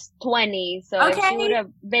looks 20, so if she would have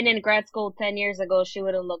been in grad school 10 years ago, she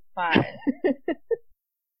would have looked 5.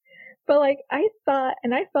 But like I thought,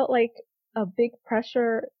 and I felt like a big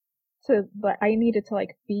pressure but I needed to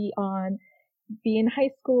like be in high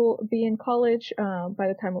school, be in college, by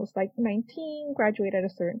the time I was like 19, graduate at a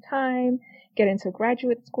certain time, get into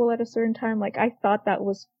graduate school at a certain time. Like I thought that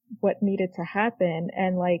was what needed to happen.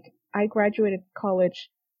 And like I graduated college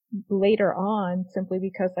later on simply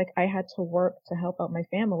because like I had to work to help out my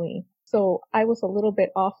family. So I was a little bit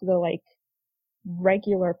off the like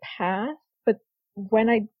regular path. But when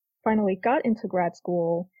I finally got into grad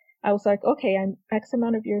school, I was like, okay, I'm X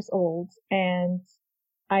amount of years old and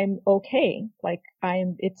I'm okay. Like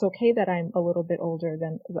it's okay that I'm a little bit older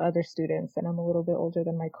than the other students and I'm a little bit older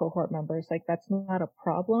than my cohort members. Like that's not a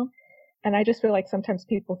problem. And I just feel like sometimes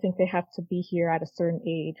people think they have to be here at a certain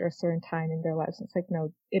age or a certain time in their lives. It's like,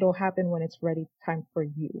 no, it'll happen when it's ready time for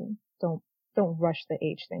you. Don't rush the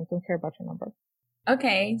age thing. Don't care about your number.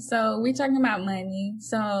 Okay. So we're talking about money.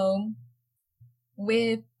 So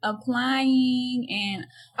with applying and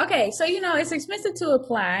okay, so you know, it's expensive to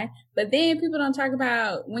apply, but then people don't talk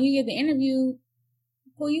about when you get the interview,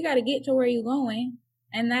 well, you got to get to where you're going.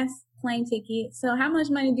 And that's plane ticket. So how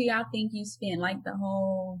much money do y'all think you spend like the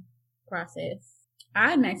whole process?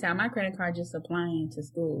 I maxed out my credit card just applying to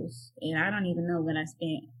schools, and I don't even know when I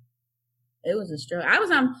spent. It was a struggle.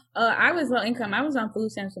 I was low income. I was on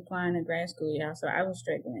food stamps applying to grad school, y'all. So I was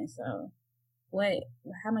struggling. So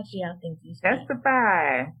how much do y'all think you spent?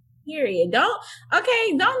 Testify. Period. Don't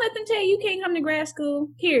let them tell you can't come to grad school.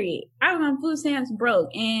 Period. I was on food stamps broke,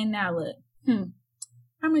 and now look.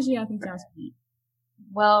 How much do y'all think y'all spent?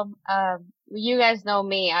 Well, you guys know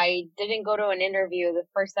me. I didn't go to an interview the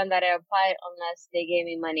first time that I applied unless they gave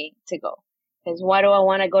me money to go. Because why do I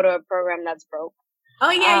want to go to a program that's broke? Oh,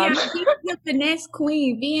 yeah. She's the finesse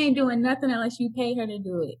queen. V ain't doing nothing unless you pay her to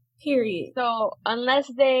do it. Period. So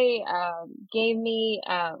unless they gave me,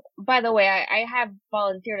 by the way, I have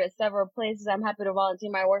volunteered at several places. I'm happy to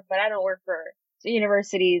volunteer my work, but I don't work for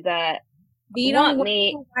universities that want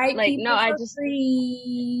me. Like, no, I just...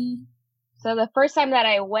 Free. So the first time that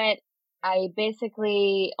I went, I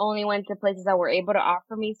basically only went to places that were able to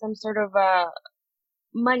offer me some sort of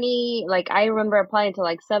money. Like I remember applying to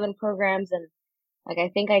like 7 programs and like I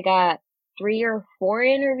think I got 3 or 4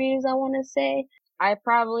 interviews, I want to say. I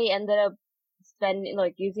probably ended up spending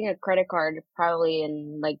like using a credit card probably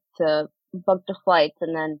and like to book the flights,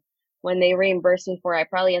 and then when they reimbursed me for it, I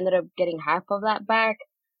probably ended up getting half of that back.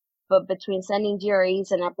 But between sending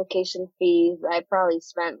GREs and application fees, I probably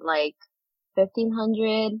spent like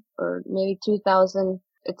 $1,500 or maybe $2,000.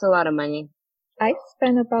 It's a lot of money. I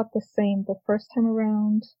spent about the same the first time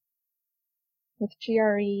around with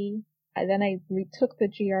GRE. And then I retook the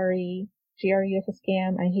GRE. GRE is a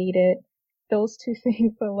scam. I hate it. Those 2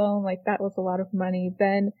 things alone, like that was a lot of money.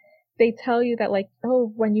 Then they tell you that like,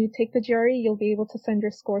 oh, when you take the GRE, you'll be able to send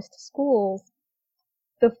your scores to schools.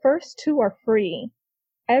 The first 2 are free.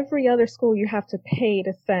 Every other school you have to pay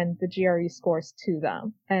to send the GRE scores to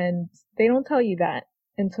them. And they don't tell you that.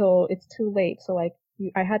 until it's too late. So like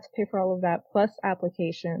I had to pay for all of that plus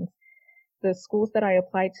applications. The schools that I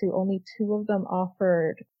applied to, only 2 of them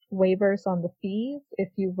offered waivers on the fees if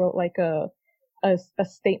you wrote like a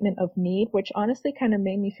statement of need, which honestly kind of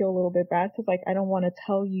made me feel a little bit bad because like I don't want to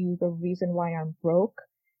tell you the reason why I'm broke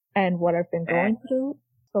and what I've been going through.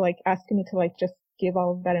 So like asking me to like just give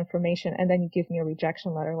all of that information and then you give me a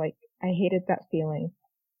rejection letter, like I hated that feeling.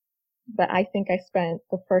 But I think I spent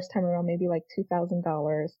the first time around maybe like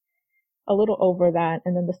 $2,000, a little over that,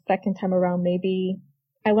 and then the second time around maybe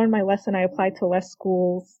I learned my lesson. I applied to less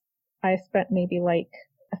schools. I spent maybe like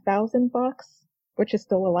 $1,000, which is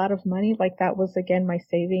still a lot of money. Like that was again my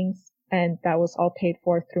savings, and that was all paid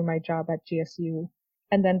for through my job at GSU.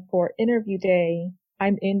 And then for interview day,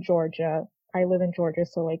 I'm in Georgia. I live in Georgia,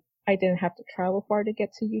 so like I didn't have to travel far to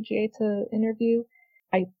get to UGA to interview.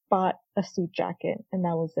 I bought a suit jacket and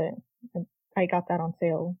that was it. And I got that on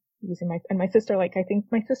sale using my sister, like I think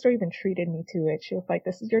my sister even treated me to it. She was like,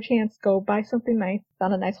 this is your chance, go buy something nice.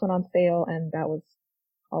 Found a nice one on sale, and that was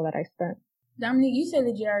all that I spent. Dominique, you said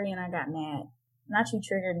the GRE and I got mad. Not you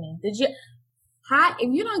triggered me. If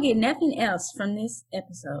you don't get nothing else from this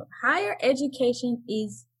episode, higher education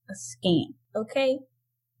is a scam, okay?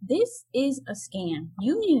 This is a scam.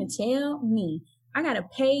 You mean to tell me I gotta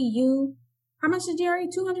pay you, how much is GRE?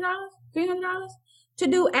 $200? $300? To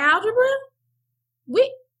do algebra? We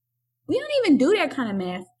don't even do that kind of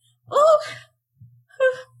math. Oh,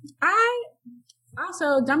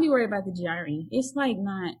 don't be worried about the GRE. It's like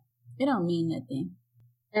it don't mean nothing.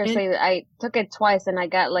 Seriously, I took it twice and I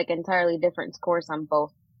got like entirely different scores on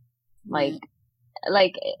both. Like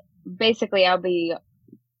basically I'll be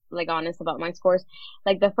like honest about my scores.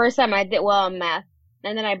 Like the first time I did well in math,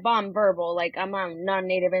 and then I bombed verbal. Like I'm a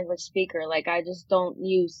non-native English speaker. Like I just don't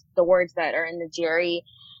use the words that are in the GRE.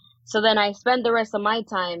 So then I spent the rest of my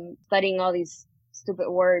time studying all these stupid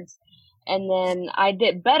words. And then I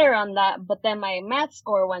did better on that, but then my math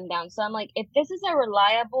score went down. So I'm like, if this is a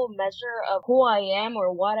reliable measure of who I am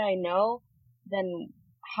or what I know, then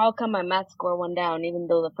how come my math score went down, even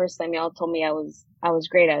though the first time y'all told me I was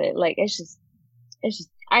great at it? Like, it's just,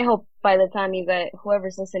 I hope by the time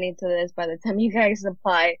whoever's listening to this, by the time you guys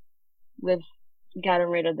apply, we've gotten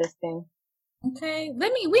rid of this thing. Okay, we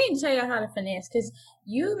need to tell you how to finesse, because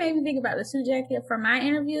you made me think about the suit jacket. For my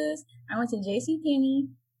interviews, I went to JCPenney,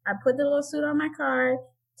 I put the little suit on my card,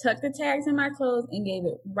 tucked the tags in my clothes, and gave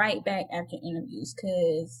it right back after interviews,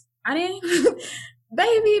 because I didn't,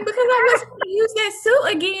 baby, because I wasn't going to use that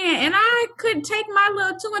suit again, and I couldn't take my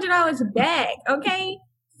little $200 back, okay?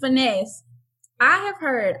 Finesse. I have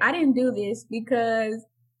heard, I didn't do this because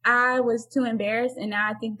I was too embarrassed, and now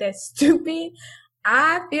I think that's stupid.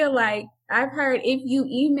 I feel like I've heard if you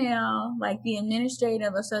email like the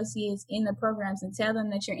administrative associates in the programs and tell them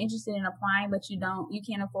that you're interested in applying, but you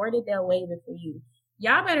can't afford it, they'll waive it for you.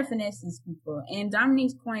 Y'all better finesse these people. And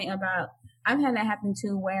Dominique's point about, I've had that happen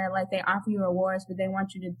too, where like they offer you awards, but they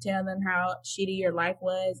want you to tell them how shitty your life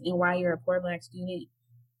was and why you're a poor Black student.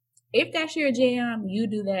 If that's your jam, you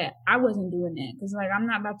do that. I wasn't doing that because like I'm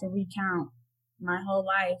not about to recount my whole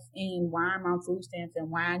life and why I'm on food stamps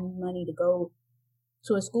and why I need money to go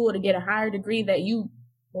to a school to get a higher degree that you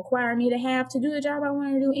require me to have to do the job I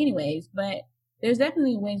want to do anyways. But there's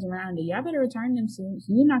definitely ways around it. Y'all better return them suits.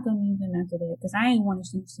 You're not going to use them after that because I ain't want a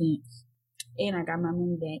suit since. And I got my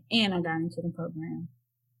money back. And I got into the program.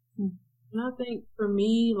 And I think for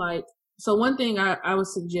me, like, so one thing I would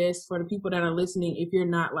suggest for the people that are listening, if you're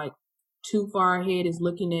not like too far ahead, is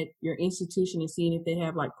looking at your institution and seeing if they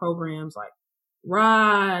have like programs like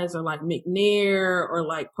Rise or like McNair or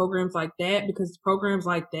like programs like that, because programs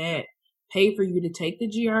like that pay for you to take the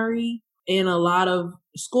GRE. And a lot of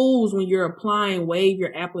schools, when you're applying, waive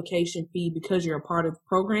your application fee because you're a part of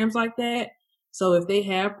programs like that. So if they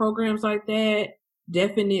have programs like that,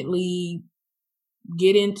 definitely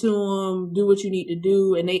get into them, do what you need to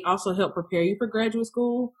do. And they also help prepare you for graduate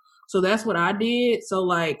school. So that's what I did. So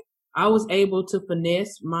like, I was able to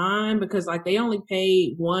finesse mine because like they only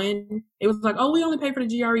paid one. It was like, oh, we only pay for the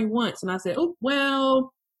GRE once. And I said, oh,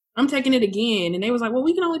 well, I'm taking it again. And they was like, well,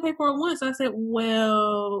 we can only pay for it once. I said,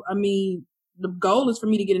 well, I mean, the goal is for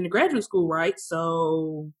me to get into graduate school, right?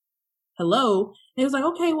 So hello. And it was like,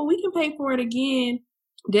 okay, well, we can pay for it again.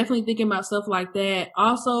 Definitely thinking about stuff like that.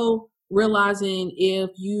 Also realizing if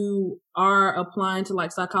you are applying to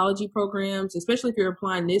like psychology programs, especially if you're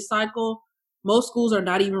applying this cycle, most schools are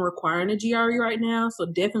not even requiring a GRE right now, so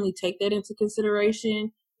definitely take that into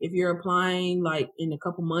consideration if you're applying like in a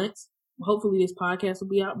couple months. Hopefully this podcast will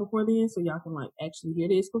be out before then, so y'all can like actually hear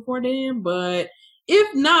this before then. But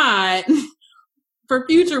if not, for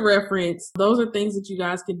future reference, those are things that you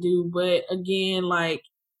guys could do. But again, like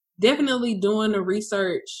definitely doing the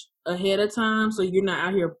research ahead of time so you're not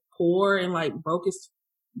out here poor and like broke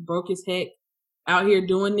as heck out here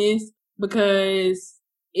doing this, because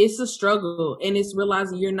it's a struggle and it's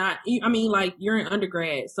realizing you're not, I mean, like you're in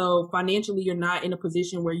undergrad, so financially you're not in a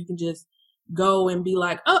position where you can just go and be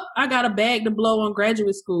like, oh, I got a bag to blow on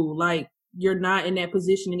graduate school. Like you're not in that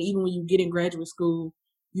position. And even when you get in graduate school,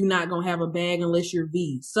 you're not going to have a bag unless you're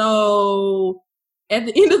V. So at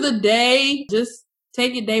the end of the day, just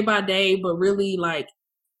take it day by day, but really like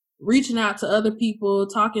reaching out to other people,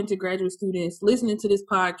 talking to graduate students, listening to this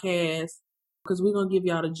podcast, because we're going to give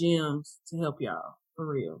y'all the gems to help y'all for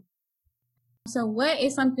real. So what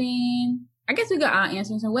is something, I guess we got our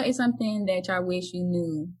answers. So what is something that y'all wish you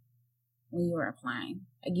knew when you were applying?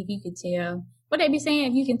 Like if you could tell, what they be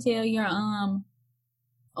saying, if you can tell your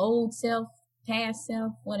old self, past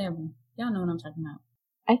self, whatever. Y'all know what I'm talking about.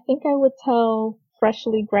 I think I would tell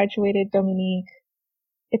freshly graduated Dominique,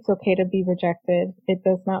 it's okay to be rejected. It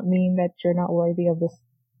does not mean that you're not worthy of this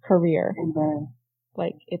career. Mm-hmm.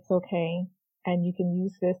 Like, it's okay. And you can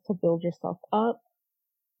use this to build yourself up.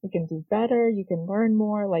 You can do better. You can learn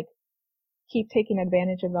more. Like, keep taking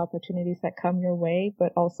advantage of the opportunities that come your way,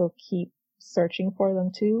 but also keep searching for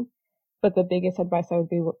them too. But the biggest advice I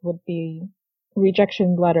would be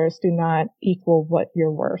rejection letters do not equal what you're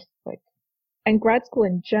worth. Like, and grad school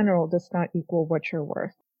in general does not equal what you're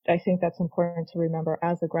worth. I think that's important to remember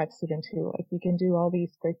as a grad student too. Like, you can do all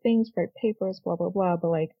these great things, write papers, blah, blah, blah, but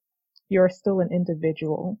like, you're still an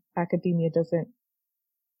individual. Academia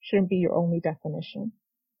shouldn't be your only definition.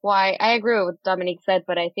 Well, I agree with what Dominique said,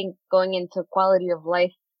 but I think going into quality of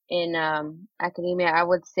life in academia, I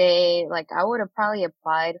would say like I would have probably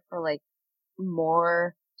applied for like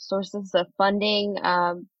more sources of funding.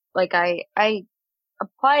 Like I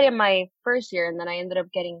applied in my first year and then I ended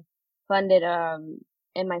up getting funded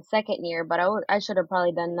in my second year, but I should have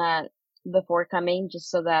probably done that before coming,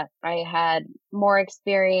 just so that I had more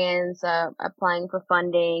experience applying for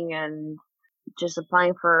funding and just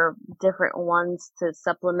applying for different ones to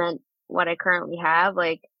supplement what I currently have.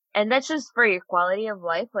 Like, and that's just for your quality of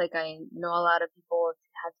life. Like, I know a lot of people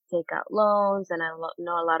have to take out loans, and I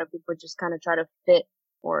know a lot of people just kind of try to fit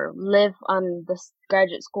or live on the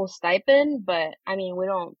graduate school stipend. But I mean, we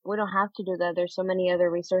don't have to do that. There's so many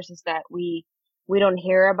other resources that we don't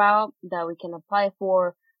hear about that we can apply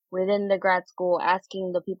for within the grad school,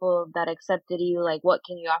 asking the people that accepted you, like, what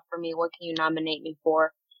can you offer me? What can you nominate me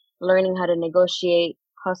for? Learning how to negotiate,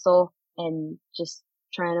 hustle, and just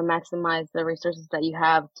trying to maximize the resources that you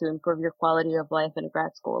have to improve your quality of life in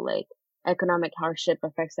grad school. Like, economic hardship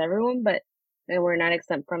affects everyone, but we're not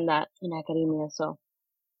exempt from that in academia. So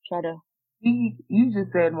try to. You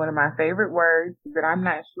just said one of my favorite words that I'm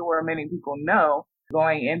not sure many people know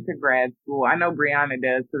going into grad school. I know Brianna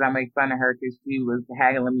does because I make fun of her because she was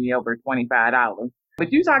haggling me over $25.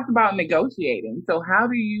 But you talked about negotiating. So how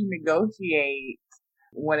do you negotiate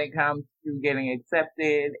when it comes to getting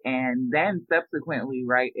accepted and then subsequently,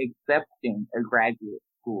 right, accepting a graduate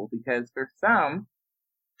school? Because for some,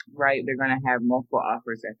 right, they're going to have multiple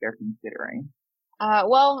offers that they're considering.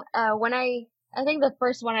 When I think the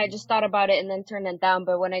first one I just thought about it and then turned it down,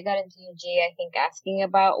 but when I got into UG, I think asking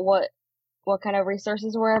about what kind of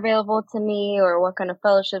resources were available to me or what kind of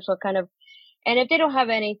fellowships, and if they don't have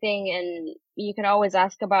anything, and you can always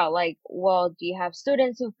ask about like, well, do you have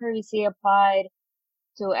students who previously applied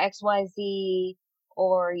to XYZ,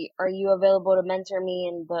 or are you available to mentor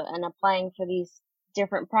me in applying for these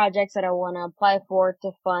different projects that I want to apply for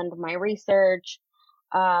to fund my research,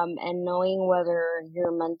 and knowing whether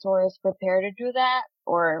your mentor is prepared to do that,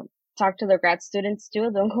 or talk to the grad students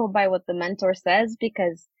too. Don't go by what the mentor says,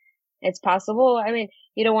 because it's possible. I mean,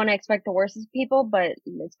 you don't want to expect the worst of people, but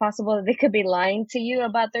it's possible that they could be lying to you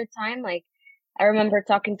about their time. Like, I remember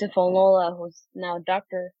talking to Fonola, who's now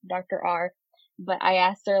Dr. R, but I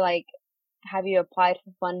asked her, like, have you applied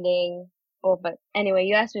for funding? Oh, but anyway,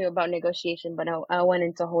 you asked me about negotiation, but I went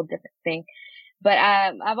into a whole different thing. But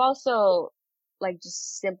I've also, like,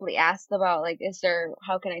 just simply asked about, like,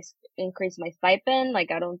 how can I increase my stipend? Like,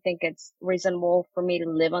 I don't think it's reasonable for me to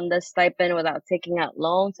live on this stipend without taking out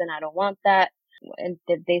loans, and I don't want that. And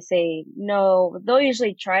if they say no, they'll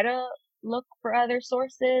usually try to look for other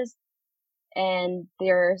sources. And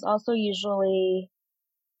there's also usually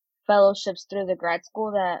fellowships through the grad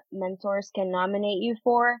school that mentors can nominate you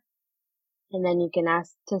for. And then you can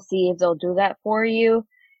ask to see if they'll do that for you.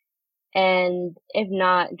 And if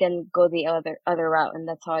not, again, go the other route. And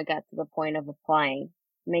that's how I got to the point of applying.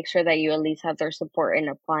 Make sure that you at least have their support in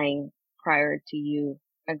applying prior to you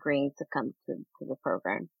agreeing to come to the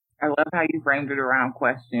program. I love how you framed it around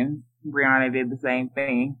questions. Brianna did the same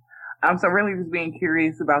thing. So really just being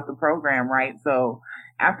curious about the program, right? So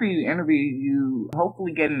after you interview, you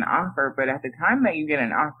hopefully get an offer, but at the time that you get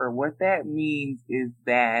an offer, what that means is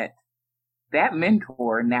that that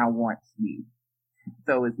mentor now wants you.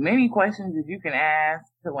 So as many questions as you can ask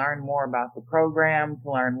to learn more about the program,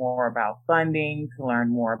 to learn more about funding, to learn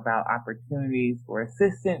more about opportunities for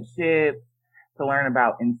assistantship, to learn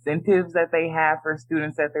about incentives that they have for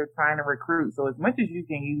students that they're trying to recruit. So as much as you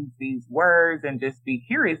can use these words and just be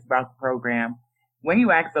curious about the program, when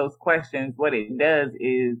you ask those questions, what it does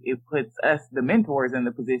is it puts us, the mentors, in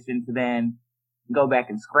the position to then go back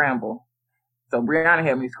and scramble. So Brianna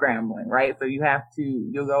had me scrambling, right? So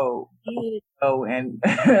you'll go and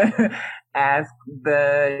ask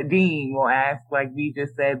the dean, will ask, like we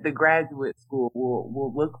just said, the graduate school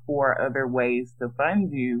will look for other ways to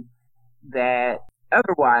fund you that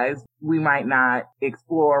otherwise we might not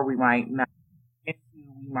explore, we might not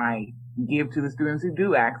give to the students who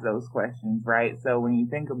do ask those questions, right? So when you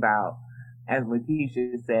think about, as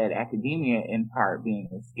Letitia said, academia in part being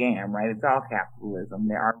a scam, right? It's all capitalism.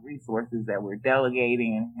 There are resources that we're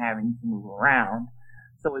delegating and having to move around.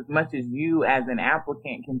 So as much as you as an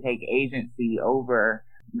applicant can take agency over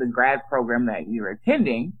the grad program that you're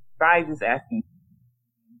attending by just asking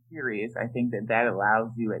curious, I think that allows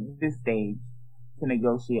you at this stage to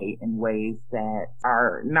negotiate in ways that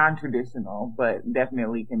are non-traditional, but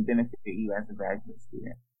definitely can benefit you as a graduate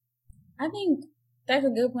student. I think that's a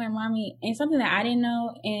good point, Mommy. And something that I didn't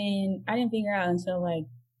know and I didn't figure out until like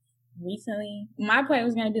recently. My point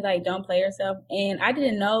was going to be like, don't play yourself. And I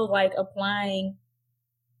didn't know like applying,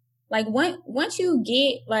 like once you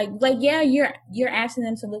get like, yeah, you're asking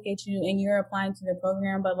them to look at you and you're applying to the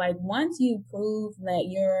program. But like once you prove that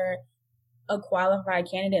you're a qualified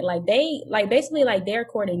candidate, like they, like basically like they're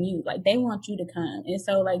courting you, like they want you to come. And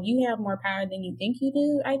so like you have more power than you think you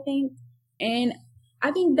do, I think. And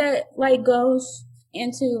I think that like goes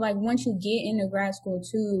into like once you get into grad school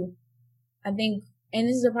too, I think, and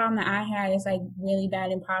this is a problem that I had, is like really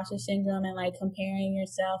bad imposter syndrome and like comparing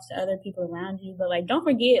yourself to other people around you. But like don't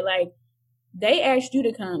forget, like they asked you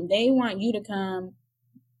to come, they want you to come.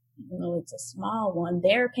 You know, it's a small one.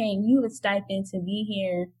 They're paying you a stipend to be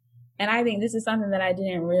here. And I think this is something that I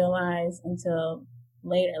didn't realize until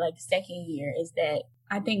later, like second year, is that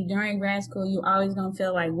I think during grad school, you always gonna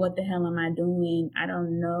feel like, what the hell am I doing? I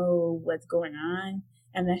don't know what's going on.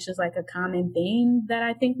 And that's just like a common thing that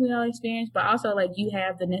I think we all experience. But also like you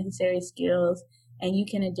have the necessary skills and you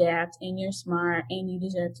can adapt and you're smart and you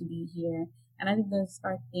deserve to be here. And I think those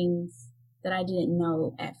are things that I didn't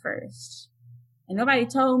know at first. And nobody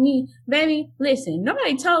told me, baby, listen,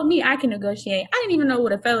 nobody told me I can negotiate. I didn't even know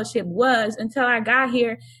what a fellowship was until I got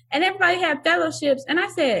here. And everybody had fellowships. And I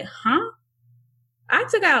said, huh? I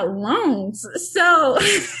took out loans. So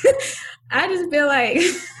I just feel like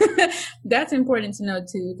that's important to know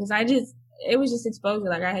too. Because it was just exposure.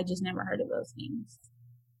 Like I had just never heard of those things.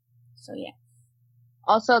 So yeah.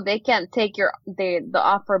 Also, they can't take the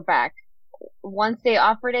offer back. Once they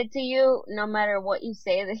offered it to you, no matter what you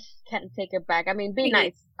say, they can't take it back. I mean, be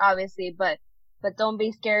nice, obviously, but don't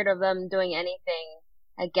be scared of them doing anything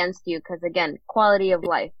against you. Because again, quality of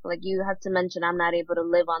life. Like you have to mention, I'm not able to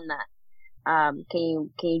live on that. Can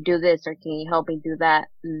you do this, or can you help me do that,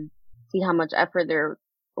 and see how much effort they're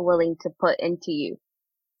willing to put into you.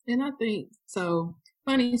 And I think so.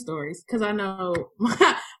 Funny stories, because I know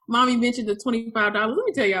Mommy mentioned the $25. Let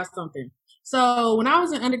me tell y'all something. So when I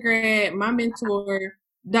was in undergrad, my mentor,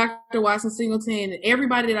 Dr. Watson Singleton, and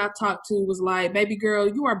everybody that I talked to was like, baby girl,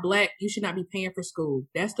 you are Black. You should not be paying for school.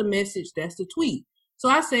 That's the message. That's the tweet. So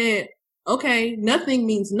I said, okay, nothing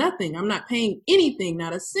means nothing. I'm not paying anything,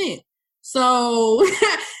 not a cent. So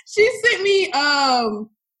she sent me, I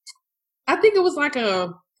think it was like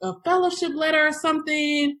a fellowship letter or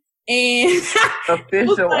something. And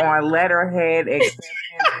official like, on letterhead, acceptance,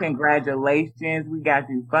 congratulations, we got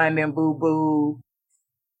you funding, boo boo.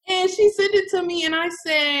 And she sent it to me, and I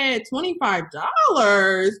said,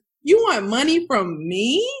 $25? You want money from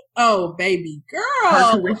me? Oh, baby girl.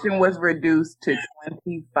 Her tuition was reduced to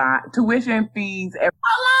 $25. Tuition fees.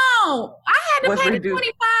 Hold on, I had to pay the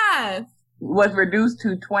 $25. Was reduced to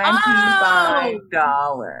 $25.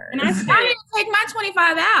 And I didn't take my $25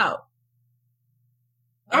 out.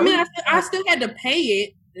 I mean, I still had to pay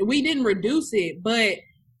it. We didn't reduce it, but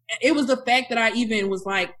it was the fact that I even was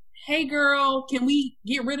like, hey, girl, can we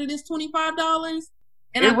get rid of this $25?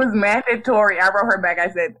 And it was mandatory. I wrote her back. I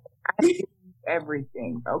said, I need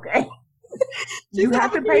everything, okay? You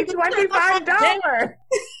have to pay $25.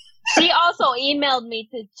 She also emailed me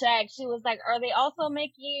to check. She was like, "Are they also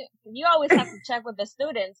making?" You always have to check with the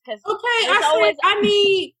students because okay,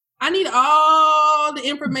 I need all the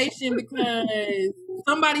information because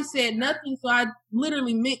somebody said nothing, so I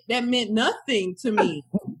literally meant nothing to me.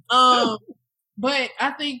 But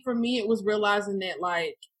I think for me, it was realizing that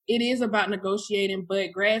like it is about negotiating,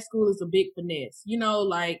 but grad school is a big finesse. You know,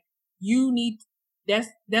 like you need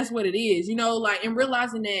that's what it is. You know, like and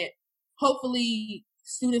realizing that hopefully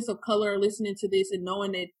students of color are listening to this and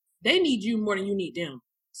knowing that they need you more than you need them.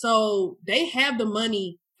 So they have the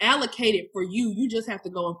money allocated for you. You just have to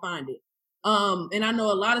go and find it. And I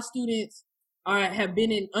know a lot of students have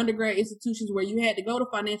been in undergrad institutions where you had to go to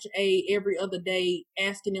financial aid every other day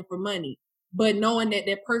asking them for money. But knowing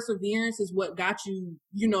that perseverance is what got you,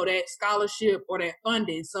 you know, that scholarship or that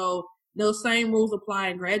funding. So those same rules apply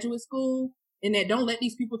in graduate school, and that don't let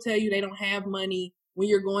these people tell you they don't have money when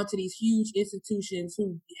you're going to these huge institutions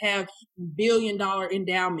who have billion-dollar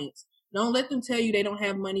endowments. Don't let them tell you they don't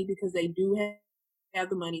have money because they do have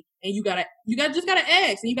the money. And you gotta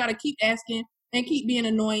ask, and you gotta keep asking and keep being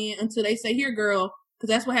annoying until they say, "Here, girl,"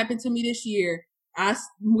 because that's what happened to me this year.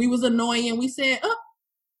 We was annoying. We said, "Oh,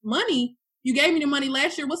 money. You gave me the money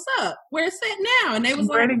last year. What's up? Where's it now?" And they was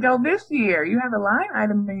where'd it go this year? You have a line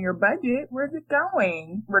item in your budget. Where's it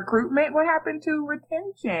going? Recruitment? What happened to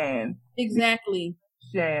retention? Exactly.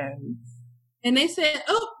 And they said,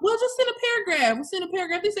 "Oh, well, just send a paragraph." We sent a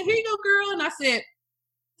paragraph. They said, "Here you go, girl." And I said,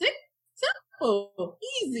 simple,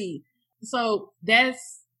 easy. So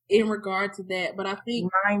that's in regard to that. But I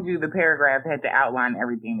think, mind you, the paragraph had to outline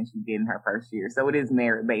everything that she did in her first year. So it is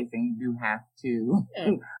merit based, and you do have to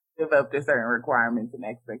live up to certain requirements and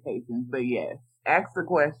expectations. But yes, ask the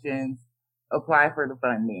questions, apply for the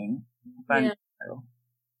funding. Yeah.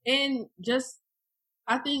 And just,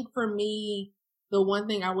 I think for me, the one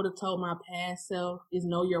thing I would have told my past self is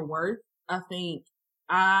know your worth. I think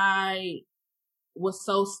I was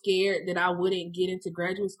so scared that I wouldn't get into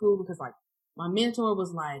graduate school because like my mentor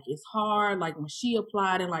was like, it's hard. Like when she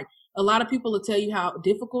applied, and like a lot of people will tell you how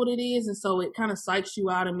difficult it is. And so it kind of psychs you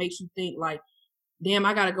out and makes you think like, damn,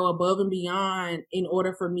 I got to go above and beyond in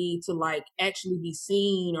order for me to like actually be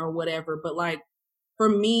seen or whatever. But like for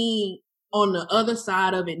me on the other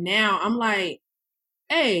side of it now, I'm like,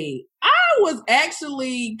 hey, I was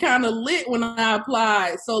actually kind of lit when I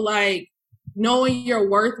applied. So like knowing your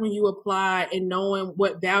worth when you apply and knowing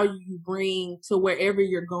what value you bring to wherever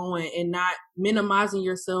you're going and not minimizing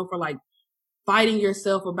yourself or like fighting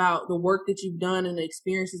yourself about the work that you've done and the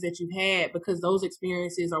experiences that you've had, because those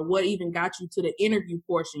experiences are what even got you to the interview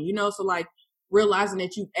portion, you know? So like realizing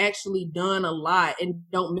that you've actually done a lot and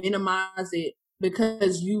don't minimize it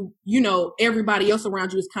because you know, everybody else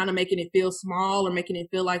around you is kind of making it feel small or making it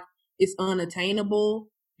feel like it's unattainable.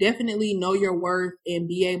 Definitely know your worth and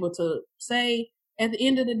be able to say at the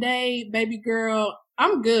end of the day, baby girl,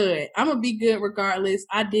 I'm good. I'm gonna be good regardless.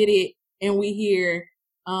 I did it and we here.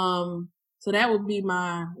 So that would be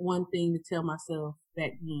my one thing to tell myself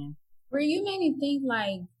back then. Where you made me think,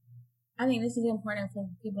 like, I think this is important for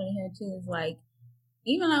people to hear too, is like,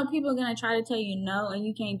 even though people are going to try to tell you no and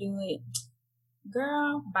you can't do it,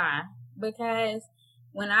 girl, bye. Because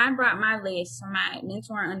when I brought my list from my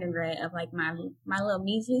mentor undergrad of like my little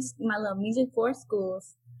music for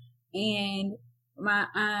schools, and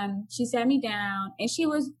she sat me down and she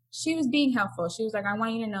was being helpful. She was like, I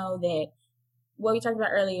want you to know that what we talked about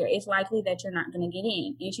earlier, it's likely that you're not going to get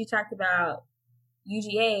in. And she talked about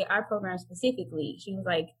UGA, our program specifically. She was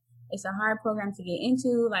like, it's a hard program to get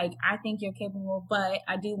into. Like, I think you're capable, but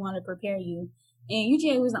I do want to prepare you. And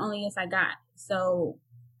UGA was the only yes I got. So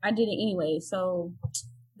I did it anyway. So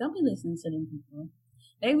don't be listening to them people.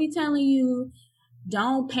 They be telling you,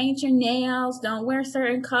 don't paint your nails, don't wear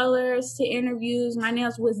certain colors to interviews. My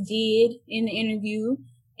nails was did in the interview.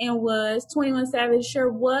 And was 21 Savage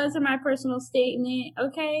sure was in my personal statement,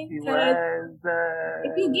 okay?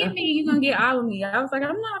 If you get me, you're going to get all of me. I was like,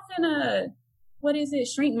 I'm not gonna,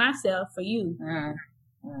 shrink myself for you.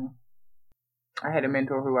 I had a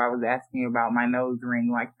mentor who I was asking about my nose ring.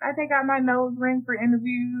 Like, I take out my nose ring for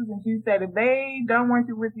interviews. And she said, if they don't want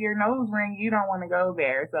you with your nose ring, you don't want to go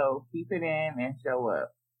there. So keep it in and show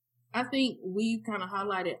up. I think we've kind of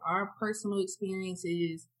highlighted our personal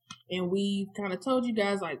experiences. And we kind of told you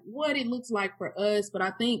guys like what it looks like for us. But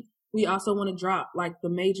I think we also want to drop like the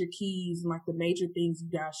major keys and like the major things you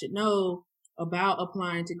guys should know about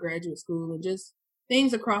applying to graduate school and just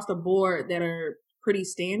things across the board that are pretty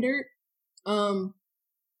standard. So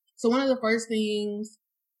one of the first things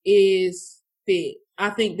is fit. I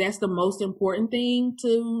think that's the most important thing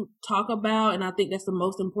to talk about. And I think that's the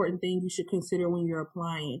most important thing you should consider when you're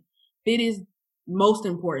applying. Fit is most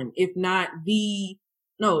important, if not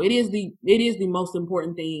it is the most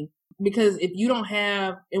important thing. Because if you don't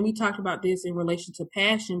have, and we talked about this in relation to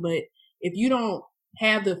passion, but if you don't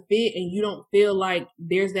have the fit and you don't feel like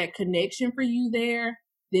there's that connection for you there,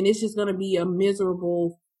 then it's just going to be a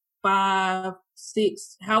miserable 5,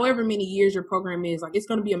 6, however many years your program is. Like, it's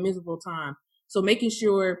going to be a miserable time. So making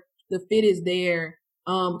sure the fit is there.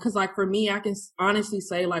 Because like for me, I can honestly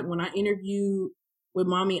say, like, when I interviewed with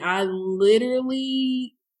Mommy, I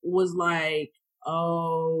literally was like,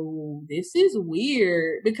 oh, this is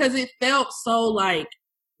weird, because it felt so like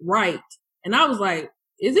right. And I was like,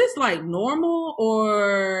 is this like normal,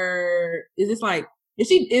 or is this like,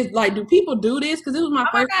 do people do this? Because it was my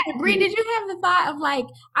first. God, Bree, did you have the thought of like,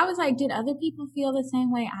 I was like, did other people feel the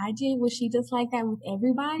same way I did? Was she just like that with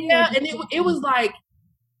everybody? Yeah, and it was like,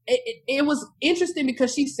 it was interesting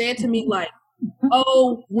because she said to me like,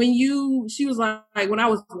 oh, she was like, when I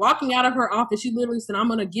was walking out of her office, she literally said, I'm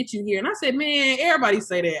going to get you here. And I said, man, everybody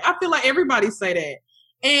say that. I feel like everybody say that.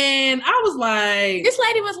 And I was like, this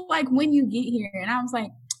lady was like, when you get here. And I was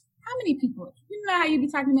like, how many people, you know how you be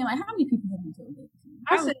talking to me like, how many people have you told this?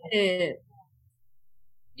 I said,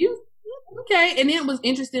 you, okay. And then it was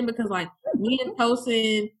interesting because like me and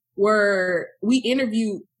Tosin we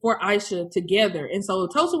interviewed for Aisha together. And so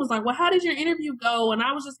Tosin was like, well, how did your interview go? And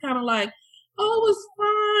I was just kind of like, oh, it was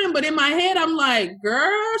fine. But in my head, I'm like,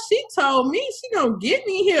 girl, she told me she gonna get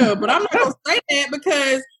me here. But I'm not gonna say that,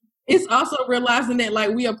 because it's also realizing that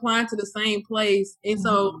like we applying to the same place. And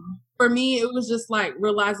so for me, it was just like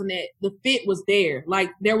realizing that the fit was there.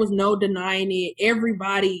 Like there was no denying it.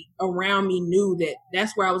 Everybody around me knew that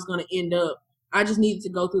that's where I was gonna end up. I just needed to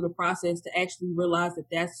go through the process to actually realize that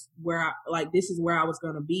that's where this is where I was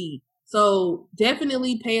gonna be. So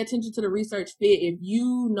definitely pay attention to the research fit. If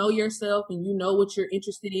you know yourself and you know what you're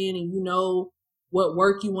interested in and you know what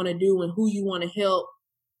work you want to do and who you want to help,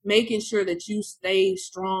 making sure that you stay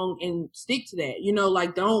strong and stick to that. You know,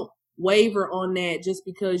 like don't waver on that just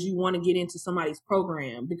because you want to get into somebody's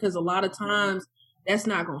program, because a lot of times that's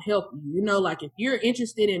not going to help you. You know, like if you're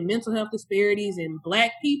interested in mental health disparities in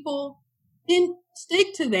Black people, then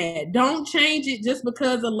stick to that. Don't change it just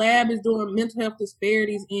because a lab is doing mental health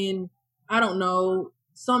disparities in, I don't know,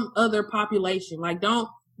 some other population. Like don't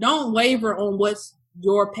waver on what's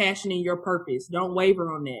your passion and your purpose. Don't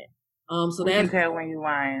waver on that. So you can tell when you're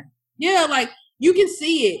lying. Yeah, like you can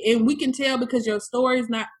see it, and we can tell because your story is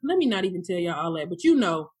not. Let me not even tell y'all all that, but you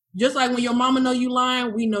know, just like when your mama know you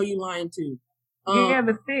lying, we know you lying too. Yeah,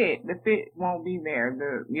 the fit won't be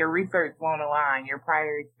there. Your research won't align. Your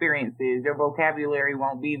prior experiences, your vocabulary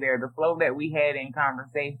won't be there. The flow that we had in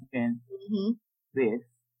conversation. This.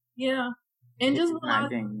 Yeah, and just realize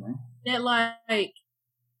that like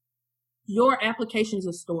your application is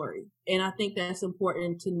a story, and I think that's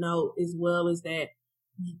important to note as well, is that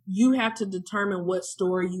you have to determine what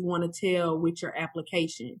story you want to tell with your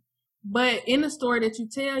application. But in the story that you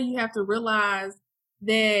tell, you have to realize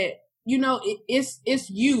that, you know, it's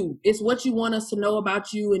you. It's what you want us to know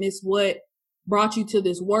about you, and it's what brought you to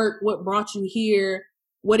this work, what brought you here,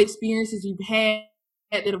 what experiences you've had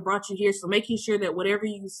that have brought you here. So making sure that whatever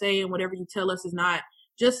you say and whatever you tell us is not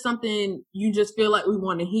just something you just feel like we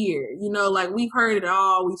want to hear. You know, like we've heard it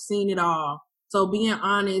all, we've seen it all. So being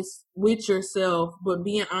honest with yourself, but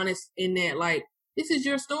being honest in that, like, this is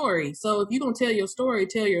your story. So if you're going to tell your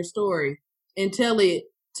story and tell it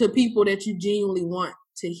to people that you genuinely want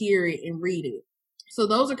to hear it and read it. So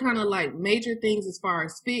those are kind of like major things as far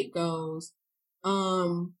as fit goes.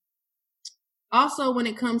 Also, when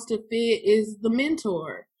it comes to fit is the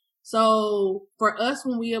mentor. So for us,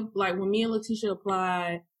 when me and Letitia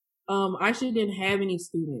applied, I actually didn't have any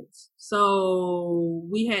students. So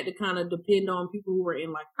we had to kind of depend on people who were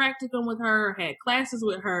in like practicum with her, had classes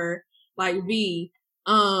with her, like V.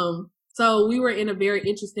 So we were in a very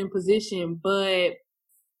interesting position, but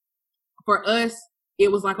for us, it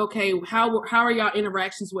was like, okay, how are y'all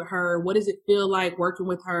interactions with her? What does it feel like working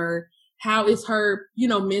with her? How is her, you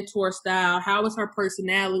know, mentor style? How is her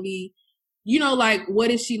personality? You know, like,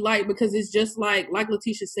 what is she like? Because it's just like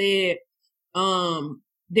Letitia said,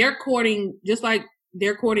 they're courting, just like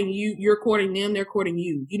they're courting you, you're courting them, they're courting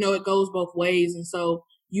you. You know, it goes both ways. And so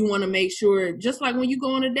you want to make sure, just like when you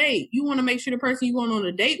go on a date, you want to make sure the person you're going on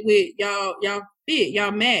a date with, y'all fit,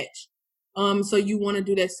 y'all match. So you want to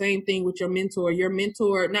do that same thing with your mentor. Your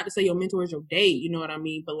mentor, not to say your mentor is your date, you know what I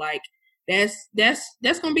mean? But like, that's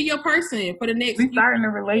going to be your person for the next. We starting a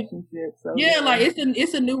relationship. So yeah, like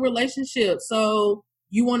it's a new relationship. So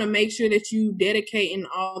you want to make sure that you dedicating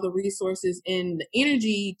all the resources and the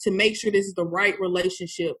energy to make sure this is the right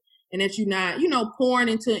relationship. and that you're not, pouring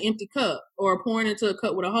into an empty cup or pouring into a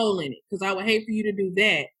cup with a hole in it. Because I would hate for you to do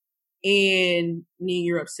that and then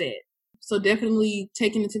you're upset. So definitely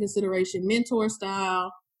taking into consideration mentor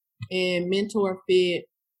style and mentor fit.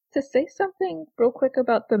 To say something real quick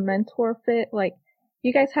about the mentor fit, like,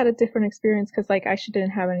 you guys had a different experience because, like, I didn't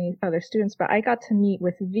have any other students, but I got to meet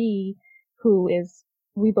with V,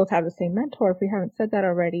 we both have the same mentor, if we haven't said that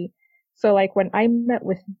already. So, like, when I met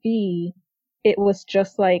with V, it was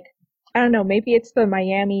just like, I don't know, maybe it's the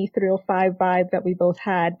Miami 305 vibe that we both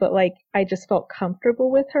had, but, like, I just felt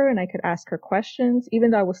comfortable with her and I could ask her questions,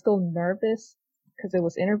 even though I was still nervous because it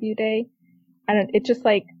was interview day. And it just,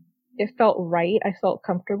 like, it felt right. I felt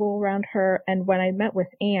comfortable around her. And when I met with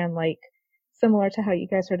Anne, like, similar to how you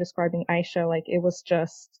guys are describing Aisha, like, it was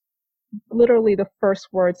just literally the first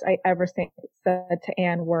words I ever said to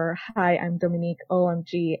Anne were, "Hi, I'm Dominique.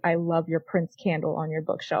 OMG, I love your Prince candle on your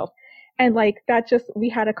bookshelf." And, like, we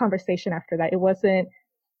had a conversation after that. It wasn't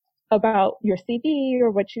about your CV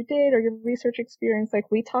or what you did or your research experience.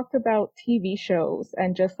 Like, we talked about TV shows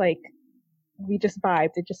and just, like, we just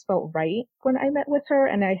vibed. It just felt right when I met with her,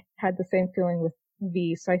 and I had the same feeling with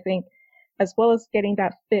V. So I think, as well as getting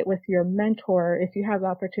that fit with your mentor, if you have the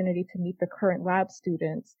opportunity to meet the current lab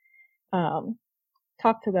students,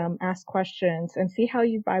 talk to them, ask questions, and see how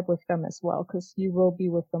you vibe with them as well, because you will be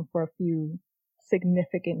with them for a few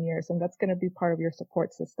significant years, and that's going to be part of your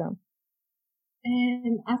support system.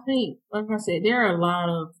 And I think, like I said, there are a lot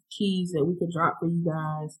of keys that we could drop for you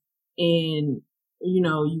guys. And,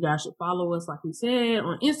 you guys should follow us, like we said,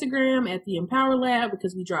 on Instagram at the Empower Lab,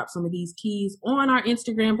 because we drop some of these keys on our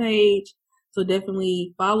Instagram page. So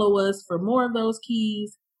definitely follow us for more of those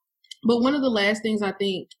keys. But one of the last things I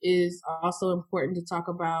think is also important to talk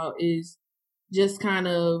about is just kind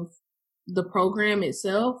of the program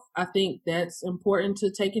itself. I think that's important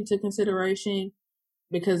to take into consideration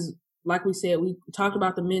because, like we said, we talked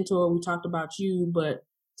about the mentor, we talked about you, but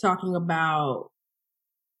talking about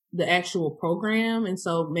the actual program. And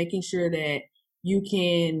so making sure that you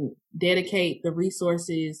can dedicate the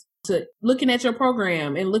resources to looking at your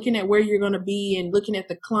program and looking at where you're going to be and looking at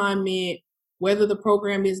the climate, whether the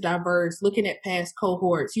program is diverse, looking at past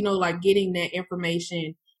cohorts, like getting that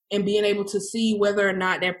information and being able to see whether or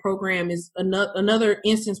not that program is another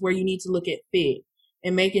instance where you need to look at fit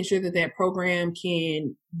and making sure that that program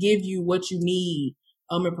can give you what you need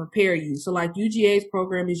and prepare you. So like UGA's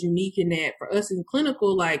program is unique in that for us in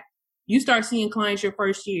clinical, like you start seeing clients your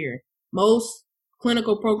first year. Most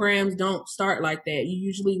clinical programs don't start like that. You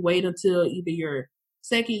usually wait until either your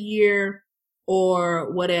second year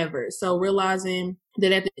or whatever. So realizing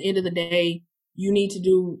that at the end of the day, you need to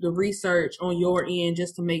do the research on your end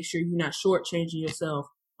just to make sure you're not shortchanging yourself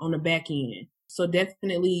on the back end. So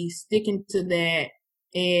definitely sticking to that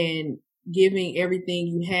and giving everything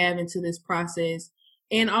you have into this process,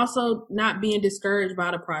 and also not being discouraged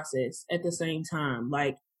by the process at the same time.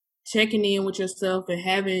 Like checking in with yourself and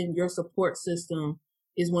having your support system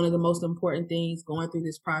is one of the most important things going through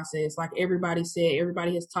this process. Like everybody said,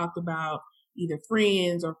 everybody has talked about either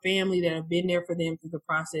friends or family that have been there for them through the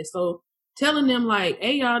process. So telling them like,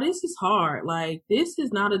 hey y'all, this is hard. Like this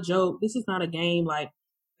is not a joke. This is not a game. Like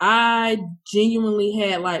I genuinely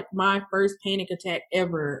had like my first panic attack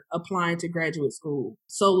ever applying to graduate school.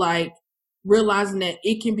 So like realizing that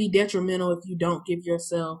it can be detrimental if you don't give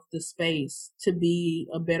yourself the space to be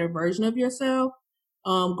a better version of yourself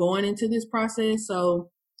going into this process. So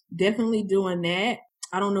definitely doing that.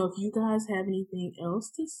 I don't know if you guys have anything else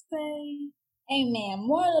to say. Amen.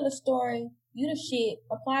 Moral of the story, you the shit.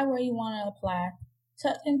 Apply where you want to apply.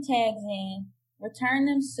 Tuck them tags in. Return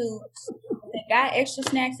them suits. If they got extra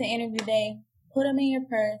snacks at interview day, put them in your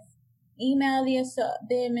purse. Email the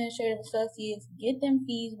administrative associates. Get them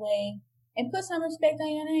fees waived. And put some respect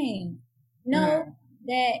on your name. Know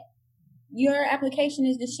that your application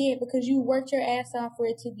is the shit because you worked your ass off for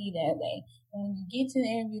it to be that way. And when you get to the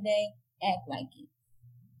interview day, act like it.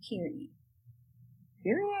 Period.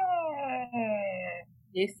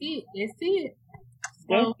 That's it. That's it.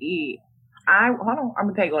 That's it. Hold on. I'm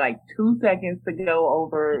gonna take like 2 seconds to go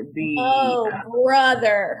over the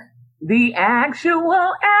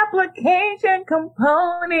actual application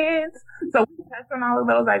components. So we touched on all of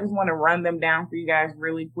those. I just want to run them down for you guys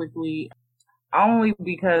really quickly, only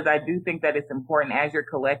because I do think that it's important as you're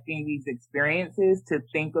collecting these experiences to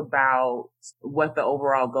think about what the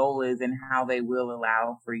overall goal is and how they will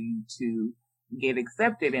allow for you to get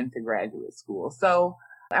accepted into graduate school. So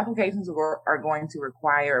applications are going to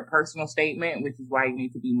require a personal statement, which is why you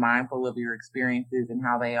need to be mindful of your experiences and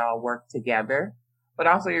how they all work together, but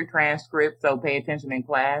also your transcript. So pay attention in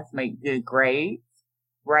class, make good grades.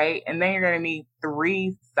 right? And then you're going to need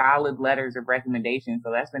 3 solid letters of recommendation.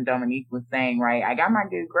 So that's when Dominique was saying, right, I got my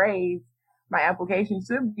good grades. My application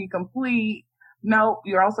should be complete. No,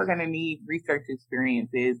 you're also going to need research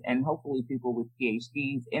experiences and hopefully people with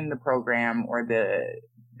PhDs in the program or the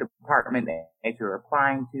department that you're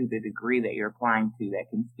applying to, the degree that you're applying to that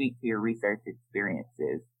can speak to your research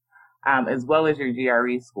experiences, as well as your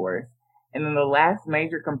GRE scores. And then the last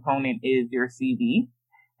major component is your CV.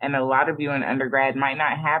 And a lot of you in undergrad might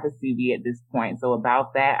not have a CV at this point. So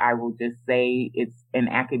about that, I will just say it's an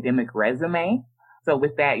academic resume. So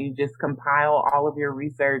with that, you just compile all of your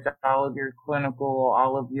research, all of your clinical,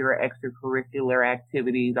 all of your extracurricular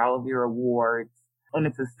activities, all of your awards. And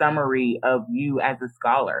it's a summary of you as a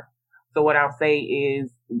scholar. So what I'll say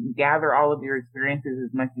is gather all of your experiences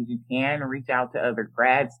as much as you can, reach out to other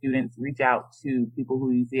grad students, reach out to people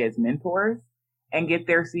who you see as mentors and get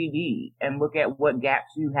their CV and look at what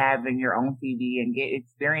gaps you have in your own CV and get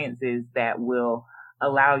experiences that will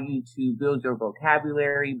allow you to build your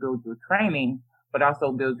vocabulary, build your training, but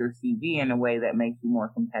also build your CV in a way that makes you more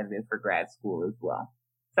competitive for grad school as well.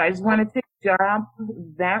 So I just wanted to jump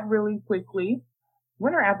that really quickly.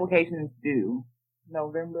 When are applications due?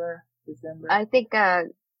 November, December? I think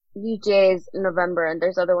UGA is November, and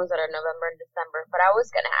there's other ones that are November and December. But I was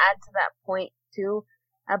going to add to that point, too,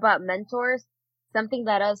 about mentors. Something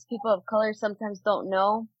that us people of color sometimes don't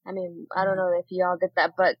know. I mean, I don't know if y'all get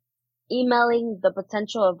that, but emailing the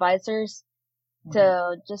potential advisors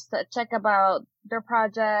to just to check about their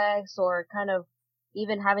projects or kind of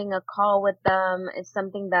even having a call with them is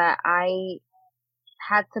something that I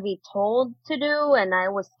had to be told to do, and I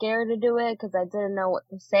was scared to do it because I didn't know what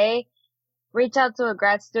to say. Reach out to a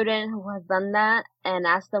grad student who has done that and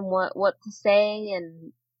ask them what to say,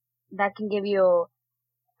 and that can give you.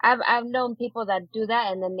 I've known people that do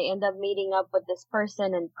that, and then they end up meeting up with this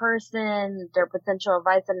person in person, their potential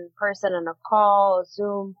advisor in person, on a call,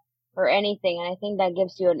 Zoom, or anything. And I think that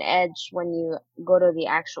gives you an edge when you go to the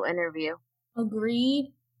actual interview.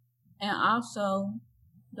 Agreed. And also,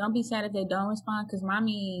 don't be sad if they don't respond, because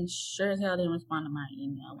mommy sure as hell didn't respond to my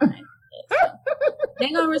email. When I did that. So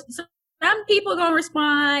they gonna some people gonna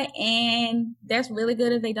respond, and that's really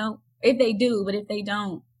good if they don't. If they do, but if they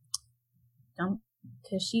don't,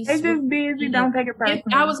 because she's. It's just busy. Don't take it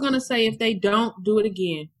personally. I was gonna say if they don't, do it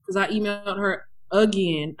again, because I emailed her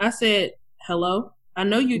again. I said, "Hello, I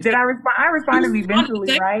know you." Did I respond? I responded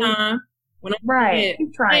eventually, right? Time, when I right.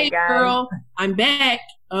 Said, trying, hey, guys. girl, I'm back.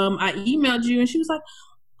 I emailed you, and she was like,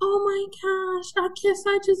 "Oh my gosh, I guess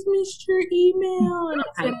I just missed your email." And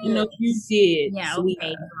I said, "You know, you did." Yeah, sweet.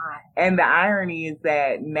 okay. And the irony is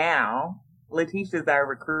that now Letitia's our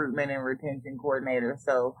recruitment and retention coordinator.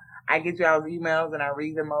 So I get y'all's emails and I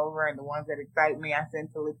read them over, and the ones that excite me, I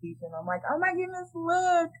send to Letitia, and I'm like, "Oh my goodness,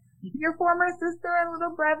 look, your former sister and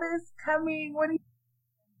little brother's coming. What do you?"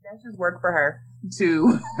 That's just work for her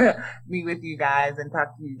to meet with you guys and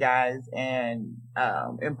talk to you guys and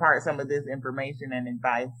impart some of this information and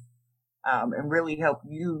advice and really help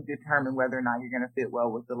you determine whether or not you're going to fit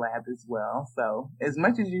well with the lab as well. So as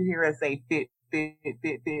much as you hear us say fit,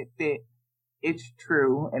 it's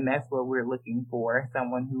true, and that's what we're looking for,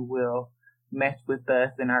 someone who will mesh with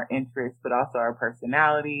us and our interests, but also our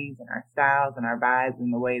personalities and our styles and our vibes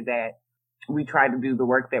and the way that we try to do the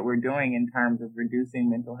work that we're doing in terms of reducing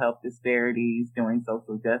mental health disparities, doing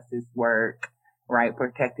social justice work, right,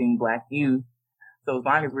 protecting Black youth. So as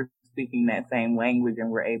long as we're speaking that same language and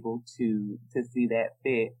we're able to see that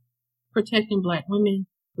fit. Protecting Black women,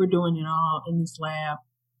 we're doing it all in this lab.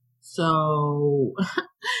 So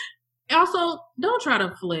also don't try to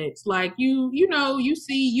flex. Like you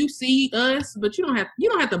see us, but you don't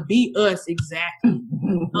have to be us exactly.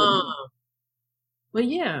 But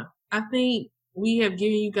yeah, I think we have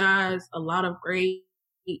given you guys a lot of great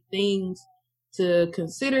things to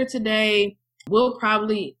consider today. We'll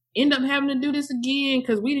probably end up having to do this again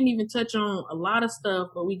because we didn't even touch on a lot of stuff,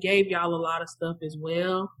 but we gave y'all a lot of stuff as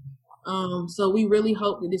well. So we really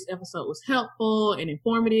hope that this episode was helpful and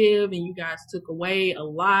informative, and you guys took away a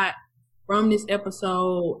lot from this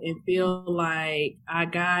episode and feel like I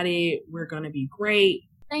got it. We're going to be great.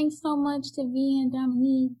 Thanks so much to V and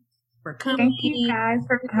Dominique for coming. Thank you guys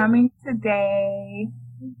for coming today.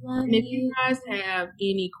 And if you guys have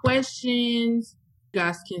any questions, you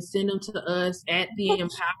guys can send them to us at the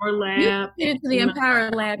Empower Lab. Send it to the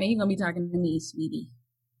Empower Lab, and you're going to be talking to me, sweetie.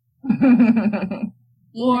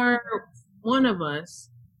 Or one of us.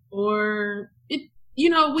 Or,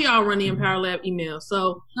 we all run the Empower Lab email.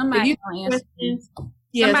 So, somebody will answer you.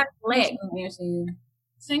 Yes, Somebody will answer you.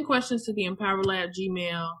 Send questions to the Empower Lab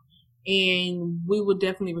Gmail. and we will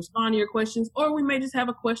definitely respond to your questions, or we may just have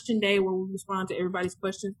a question day where we respond to everybody's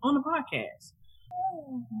questions on the podcast.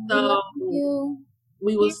 So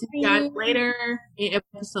we will see you guys later in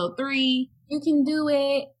episode 3. You can do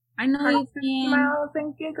it. I know you can. Smiles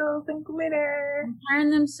and giggles and glitter. Turn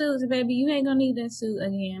them suits, baby. You ain't gonna need that suit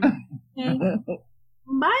again. Okay.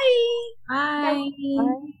 Bye. Bye.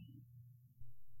 Bye.